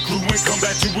 Get a clue and come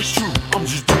back to its truth. I'm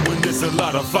just doing this, a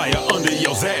lot of fire under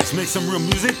y'all's ass. Make some real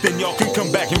music, then y'all can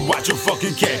come back and watch your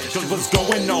fucking cash. Cause what's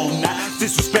going on now?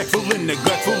 Disrespectful and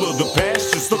neglectful of the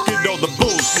past. Just look at all the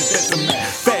bullshit that's a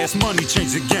mess. Fast money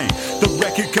changed the game. The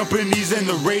record companies and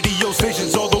the radio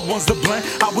stations are the ones to blame.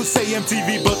 I would say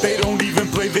MTV, but they don't even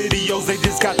play videos. They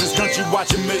just got this country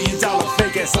watching $1 million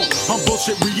fake ass on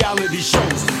bullshit reality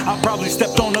shows. I probably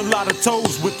stepped on a lot of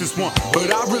toes with this one, but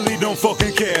I really don't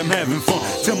fucking care. I'm having fun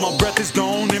till my breath is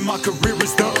gone and my career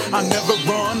is done. I never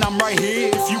run, I'm right here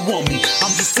if you want me.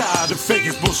 I'm just tired of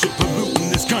faking bullshit polluting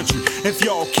this country. If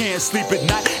y'all can't sleep at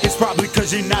night, it's probably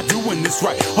cause you're not doing this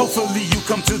right. Hopefully you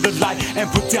come to the light and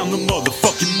put down the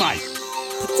motherfucking mic.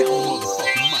 Put down the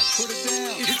motherfucking mic. Put it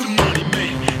down. It's the money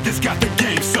man that's got the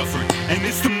game suffering, and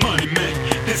it's the money man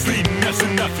that's leading us to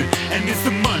nothing. And it's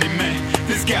the money man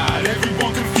that's got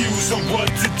everyone confused on what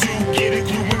to do. Get a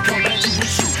clue and come back to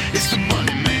its truth. It's the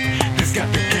money man that's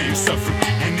got the game suffering,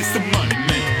 and it's the money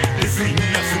man that's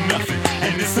leading us to nothing.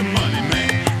 And it's the money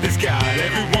man that's got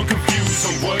everyone confused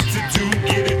on what to do.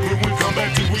 Get a clue and come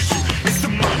back to its truth. It's the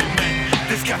money man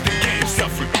that's got the game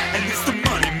suffering, and it's the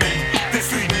money man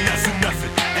that's leading us to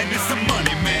nothing. And it's the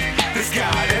money man that's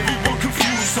got everyone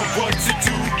confused on what to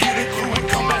do. Get a clue and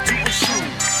come back to its truth.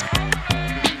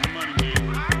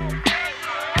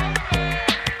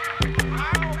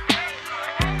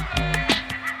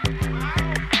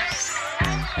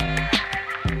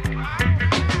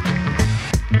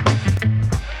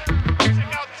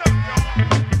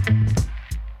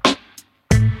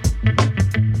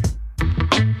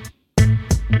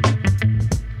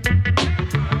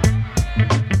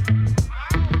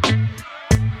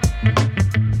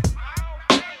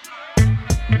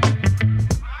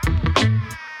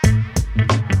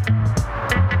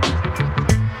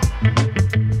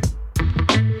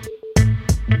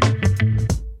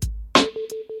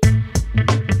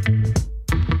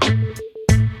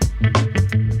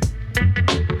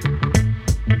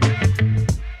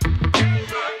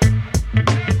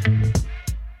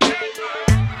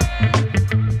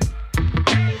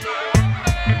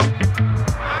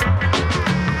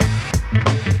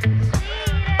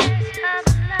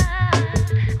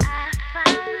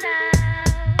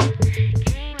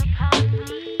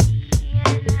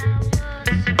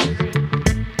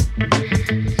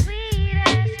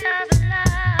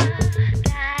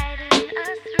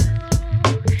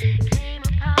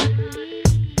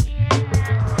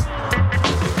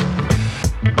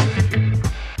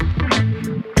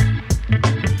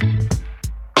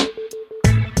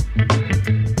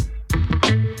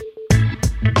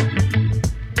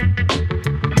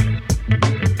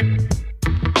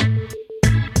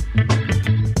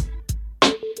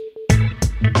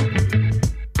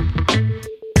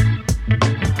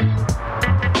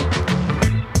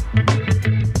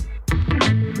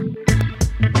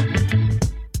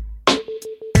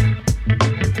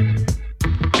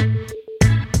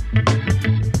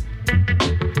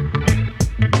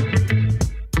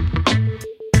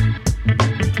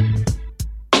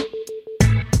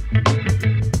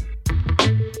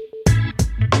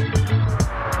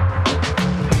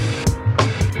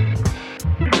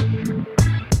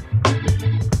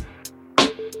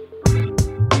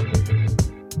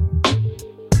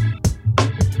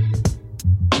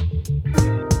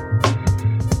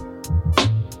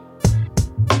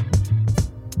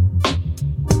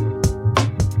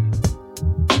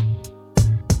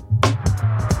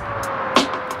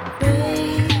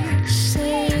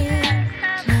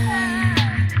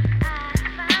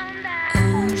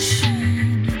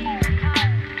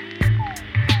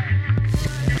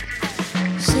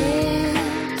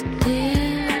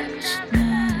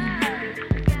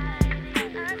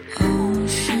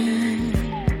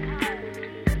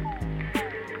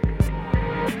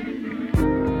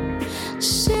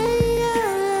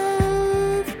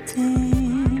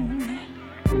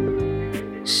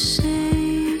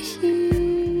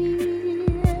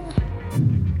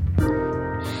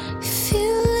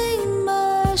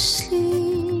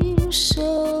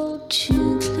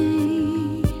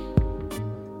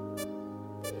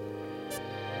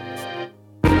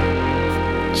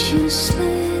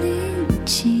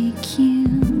 take you.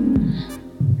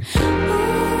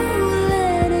 Ooh,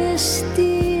 let it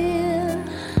steer.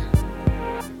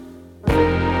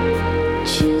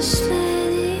 Just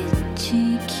let it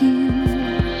take you.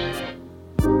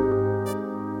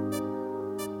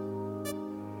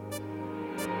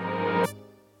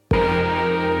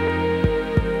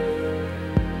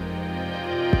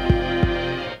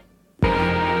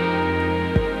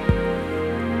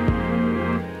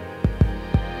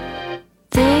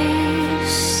 They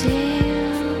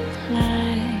sail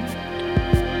like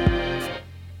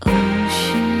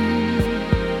ocean,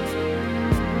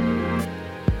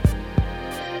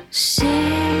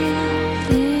 sail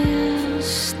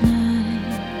this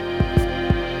night,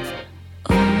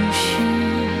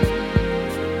 ocean.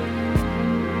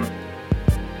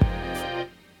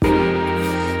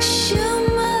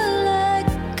 Shimmer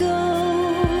like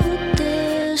gold,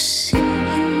 the sea.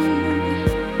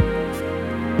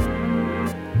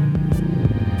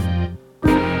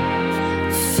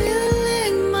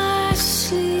 Filling my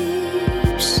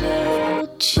sleep so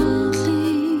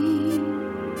gently.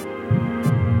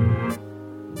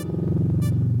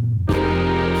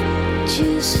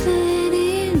 Just let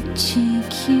it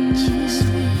take you. Just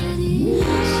let it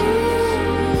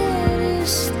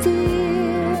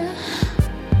steer.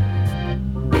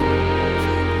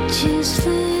 Just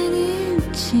let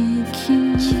it take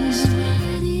you. Just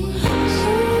let it.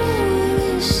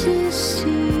 This is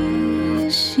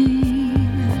easy.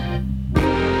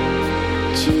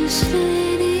 Just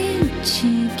let it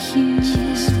take you.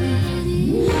 Just let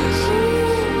it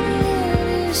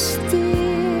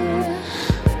steer.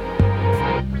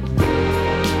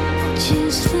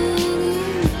 Just let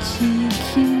it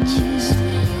take you. Just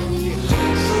let it.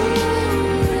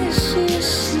 This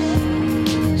is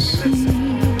easy.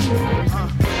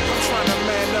 I'm trying to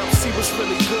man up, see what's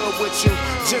really good with you.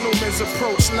 Gentleman's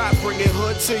approach, not bringing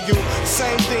hood to you.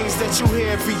 Same things that you hear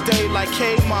every day, like,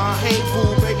 hey ma, hey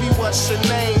boo, baby, what's your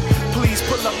name? Please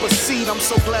pull up a seat, I'm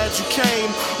so glad you came.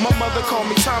 My mother called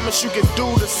me Thomas, you can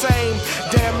do the same.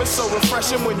 Damn, it's so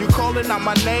refreshing when you calling out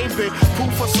my name. Been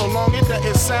proof for so long, it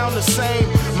doesn't sound the same.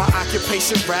 My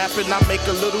occupation rapping, I make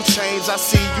a little change. I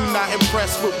see you not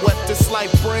impressed with what this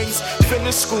life brings.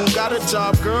 Finish school, got a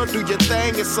job, girl, do your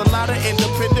thing. It's a lot of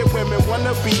independent women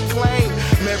wanna be claimed.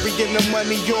 Marrying the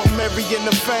money, you're marrying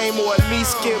the fame, or at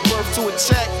least give birth to a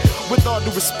check. With all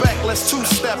due respect, let's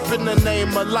two-step in the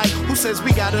name of life. Who says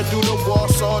we gotta do the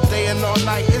waltz all day and all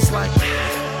night? It's like,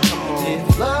 come on.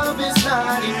 If love is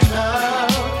not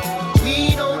enough,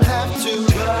 we don't have to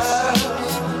rush.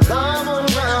 Come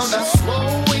around, I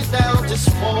slow it down just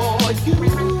for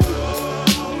you.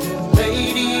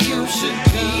 Lady, you should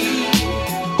be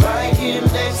right here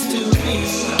next to me.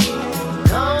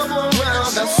 Come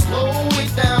around, I slow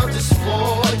it down just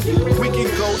for you. We can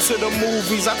go to the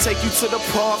movies, I take you to the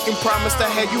park and promise to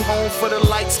have you home for the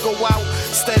lights go out.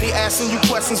 Steady asking you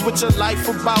questions what your life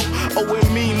about. Oh,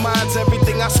 and me, mine's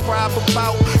everything I scribe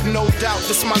about. No doubt,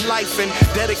 this my life and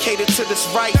dedicated to this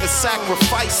right and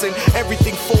sacrificing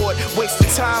everything for it. Wasting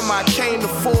time I can't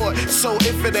afford. So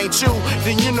if it ain't you,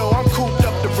 then you know I'm cooped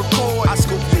up to record. I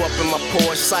scoop you up in my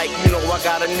Porsche, psych. You know I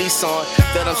got a Nissan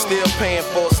that I'm still paying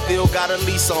for, still got a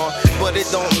lease on. But it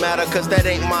don't matter, cause that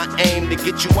ain't my aim to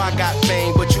get you. I got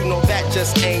fame, but you know that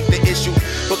just ain't the issue.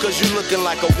 Because you looking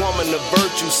like a woman of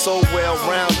virtue, so well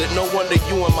rounded. No wonder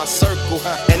you in my circle.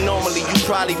 And normally you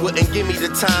probably wouldn't give me the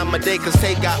time of day, cause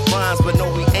they got rhymes, but no,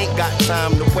 we ain't got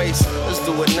time to waste. Let's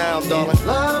do it now, darling. If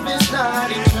love is not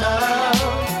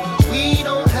enough, we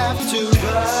don't have to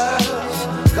rush.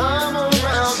 Come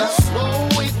around, I slow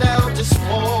it down just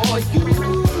for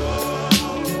you.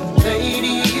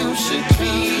 Lady, you should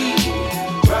be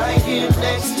right here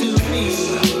next to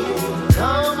me.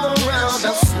 Come around,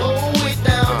 I slow it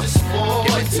down just for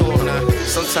Give it to him now.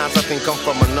 Sometimes I think I'm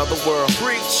from another world.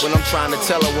 Preach. When I'm trying to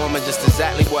tell a woman just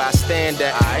exactly where I stand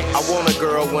at. I want a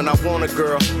girl when I want a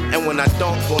girl. And when I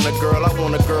don't want a girl, I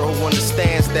want a girl who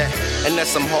understands that. And that's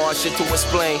some hard shit to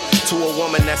explain to a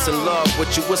woman that's in love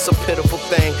with you. It's a pitiful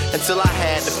thing. Until I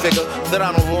had to figure that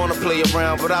I don't wanna play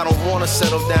around, but I don't wanna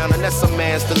settle down. And that's a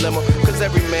man's dilemma. Cause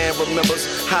every man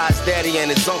remembers how his daddy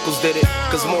and his uncles did it.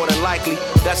 Cause more than likely,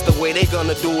 that's the way they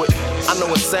gonna do it. I know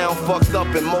it sound fucked up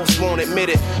and most won't admit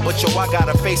it. But yo, I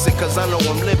gotta face it cause I know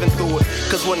I'm living through it.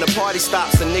 Cause when the party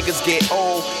stops and niggas get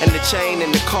old, and the chain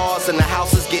and the cars and the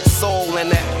houses get sold,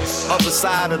 and that other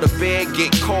side of the bed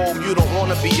get cold, you don't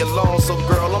wanna be alone. So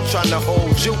girl, I'm trying to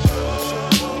hold you.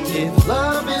 If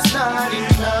love is not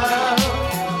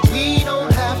enough, we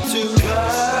don't have to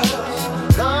rush.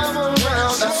 Come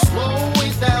around, I slow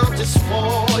it down just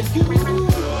for you.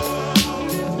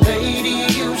 Lady,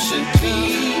 you should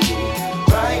be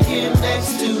right here next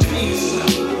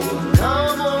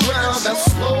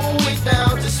slow it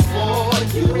down just for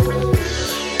you.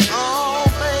 Oh,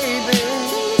 baby.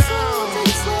 Take it slow, take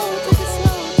it slow, take it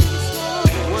slow.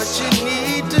 What you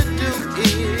need to do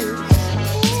is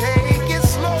take it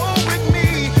slow with me.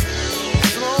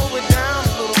 Slow it down a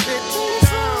little bit. Take it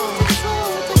slow, take it slow,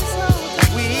 take it slow.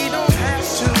 We don't have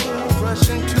to rush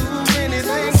into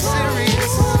anything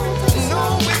serious. No,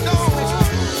 we don't.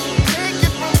 Take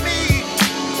it from me.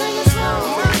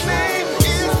 My name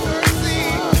is Percy,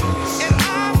 and I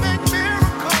make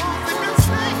miracles if you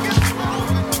take it slow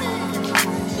with me.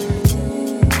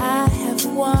 I have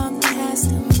walked past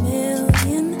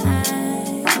 1,000,000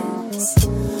 eyes,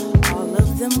 all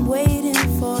of them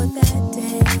waiting for that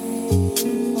day.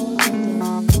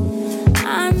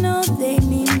 I know they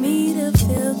need me to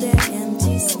fill their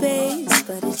empty space,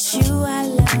 but it's you I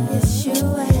love, it's you I love.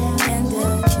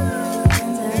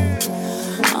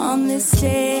 And on this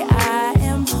day I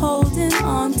am holding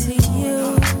on to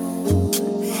you.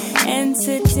 And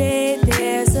today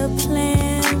there's a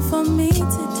plan for me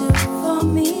to do.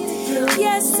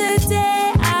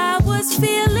 Yesterday I was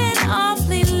feeling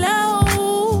awfully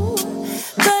low,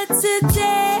 but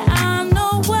today I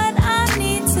know what I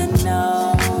need to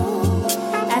know.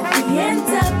 At the end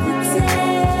of the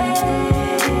day,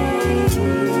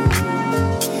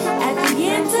 at the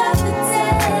end of the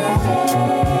day,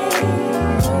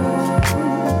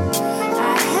 I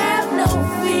have no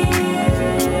fear,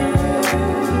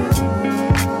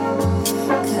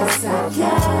 'cause I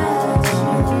got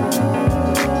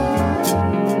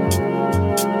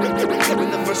When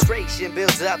the frustration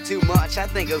builds up too much, I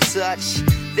think of such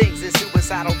things as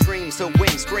suicidal dreams to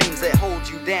wind streams that hold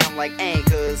you down like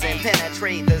anchors and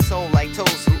penetrate the soul like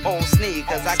toes who own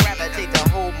sneakers. I gravitate to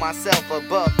hold myself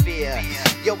above fear.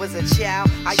 Yo, as a child,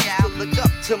 I used to look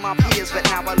up to my peers, but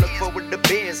now I look forward to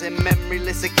beers and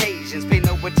memoryless occasions. Pay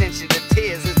no attention to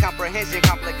tears, it's comprehension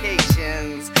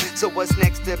complications. So what's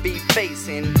next to be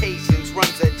facing? Patience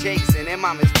runs adjacent in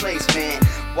my misplacement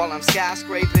while I'm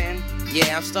skyscraping.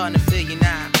 Yeah, I'm starting to feel you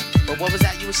now. But what was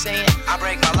that you were saying? I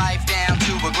break my life down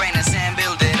to a grain of sand,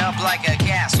 build it up like a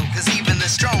castle. Cause even the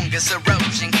strongest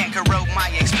erosion can't corrode my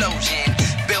explosion.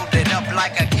 Build it up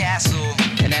like a castle.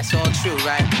 And that's all true,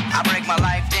 right? I break my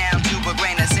life down to a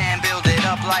grain of sand, build it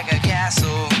up like a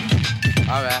castle.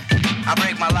 Alright. I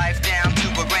break my life down to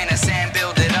a grain of sand,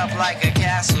 build it up like a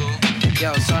castle.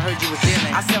 Yo, so I heard you were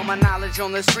dealing. I sell my knowledge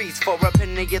on the streets for a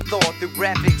penny a thought. Through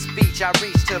graphic speech I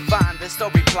reach to find the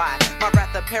story plot. My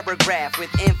wrath a paragraph with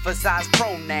emphasized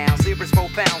pronouns. Lyrics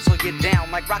profound so you're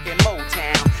down like rockin'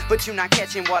 Motown. But you're not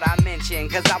catching what I mentioned,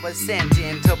 cause I was sent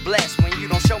in to bless when you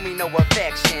don't show me no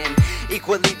affection.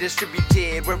 Equally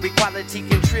distributed where equality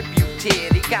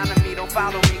contributed. Economy don't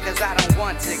follow me cause I don't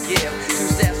want to give 2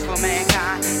 steps for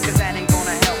mankind, cause that ain't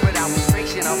gonna help without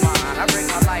frustration of mine. I break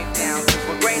my life down to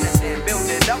a grain of sand, build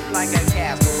it up like a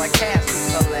castle, like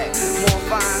castles select more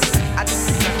fines. I do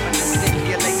determine to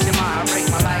stimulate your mind. I break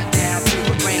my life down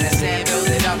to a grain of sand, build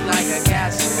it up like a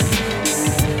castle.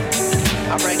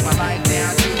 I break my life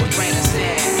down to a grain of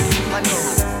sand, like a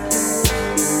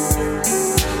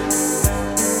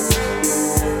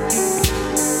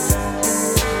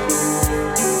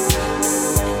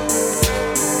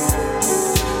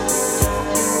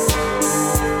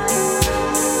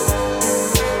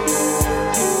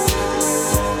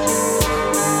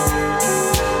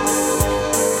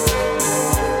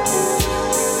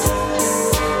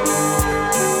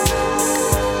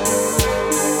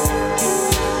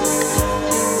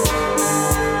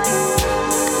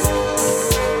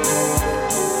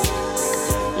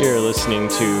You're listening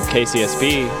to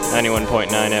KCSB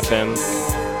 91.9 FM in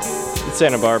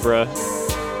Santa Barbara,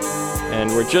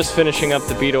 and we're just finishing up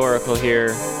the Beat Oracle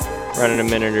here, running a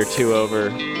minute or two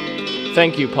over.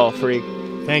 Thank you, Paul Freak.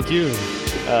 Thank you.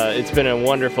 It's been a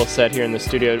wonderful set here in the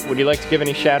studio. Would you like to give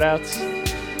any shout-outs?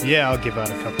 Yeah, I'll give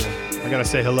out a couple. I gotta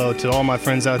say hello to all my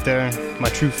friends out there, my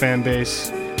true fan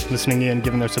base, listening in,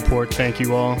 giving their support. Thank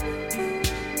you all. And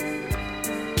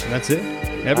that's it.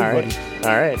 Everybody.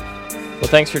 All right. Well,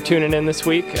 thanks for tuning in this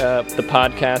week. The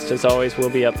podcast, as always,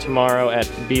 will be up tomorrow at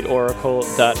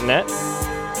beatoracle.net.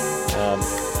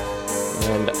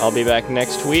 And I'll be back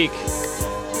next week.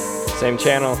 Same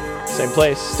channel, same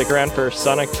place. Stick around for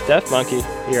Sonic Death Monkey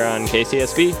here on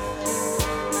KCSB.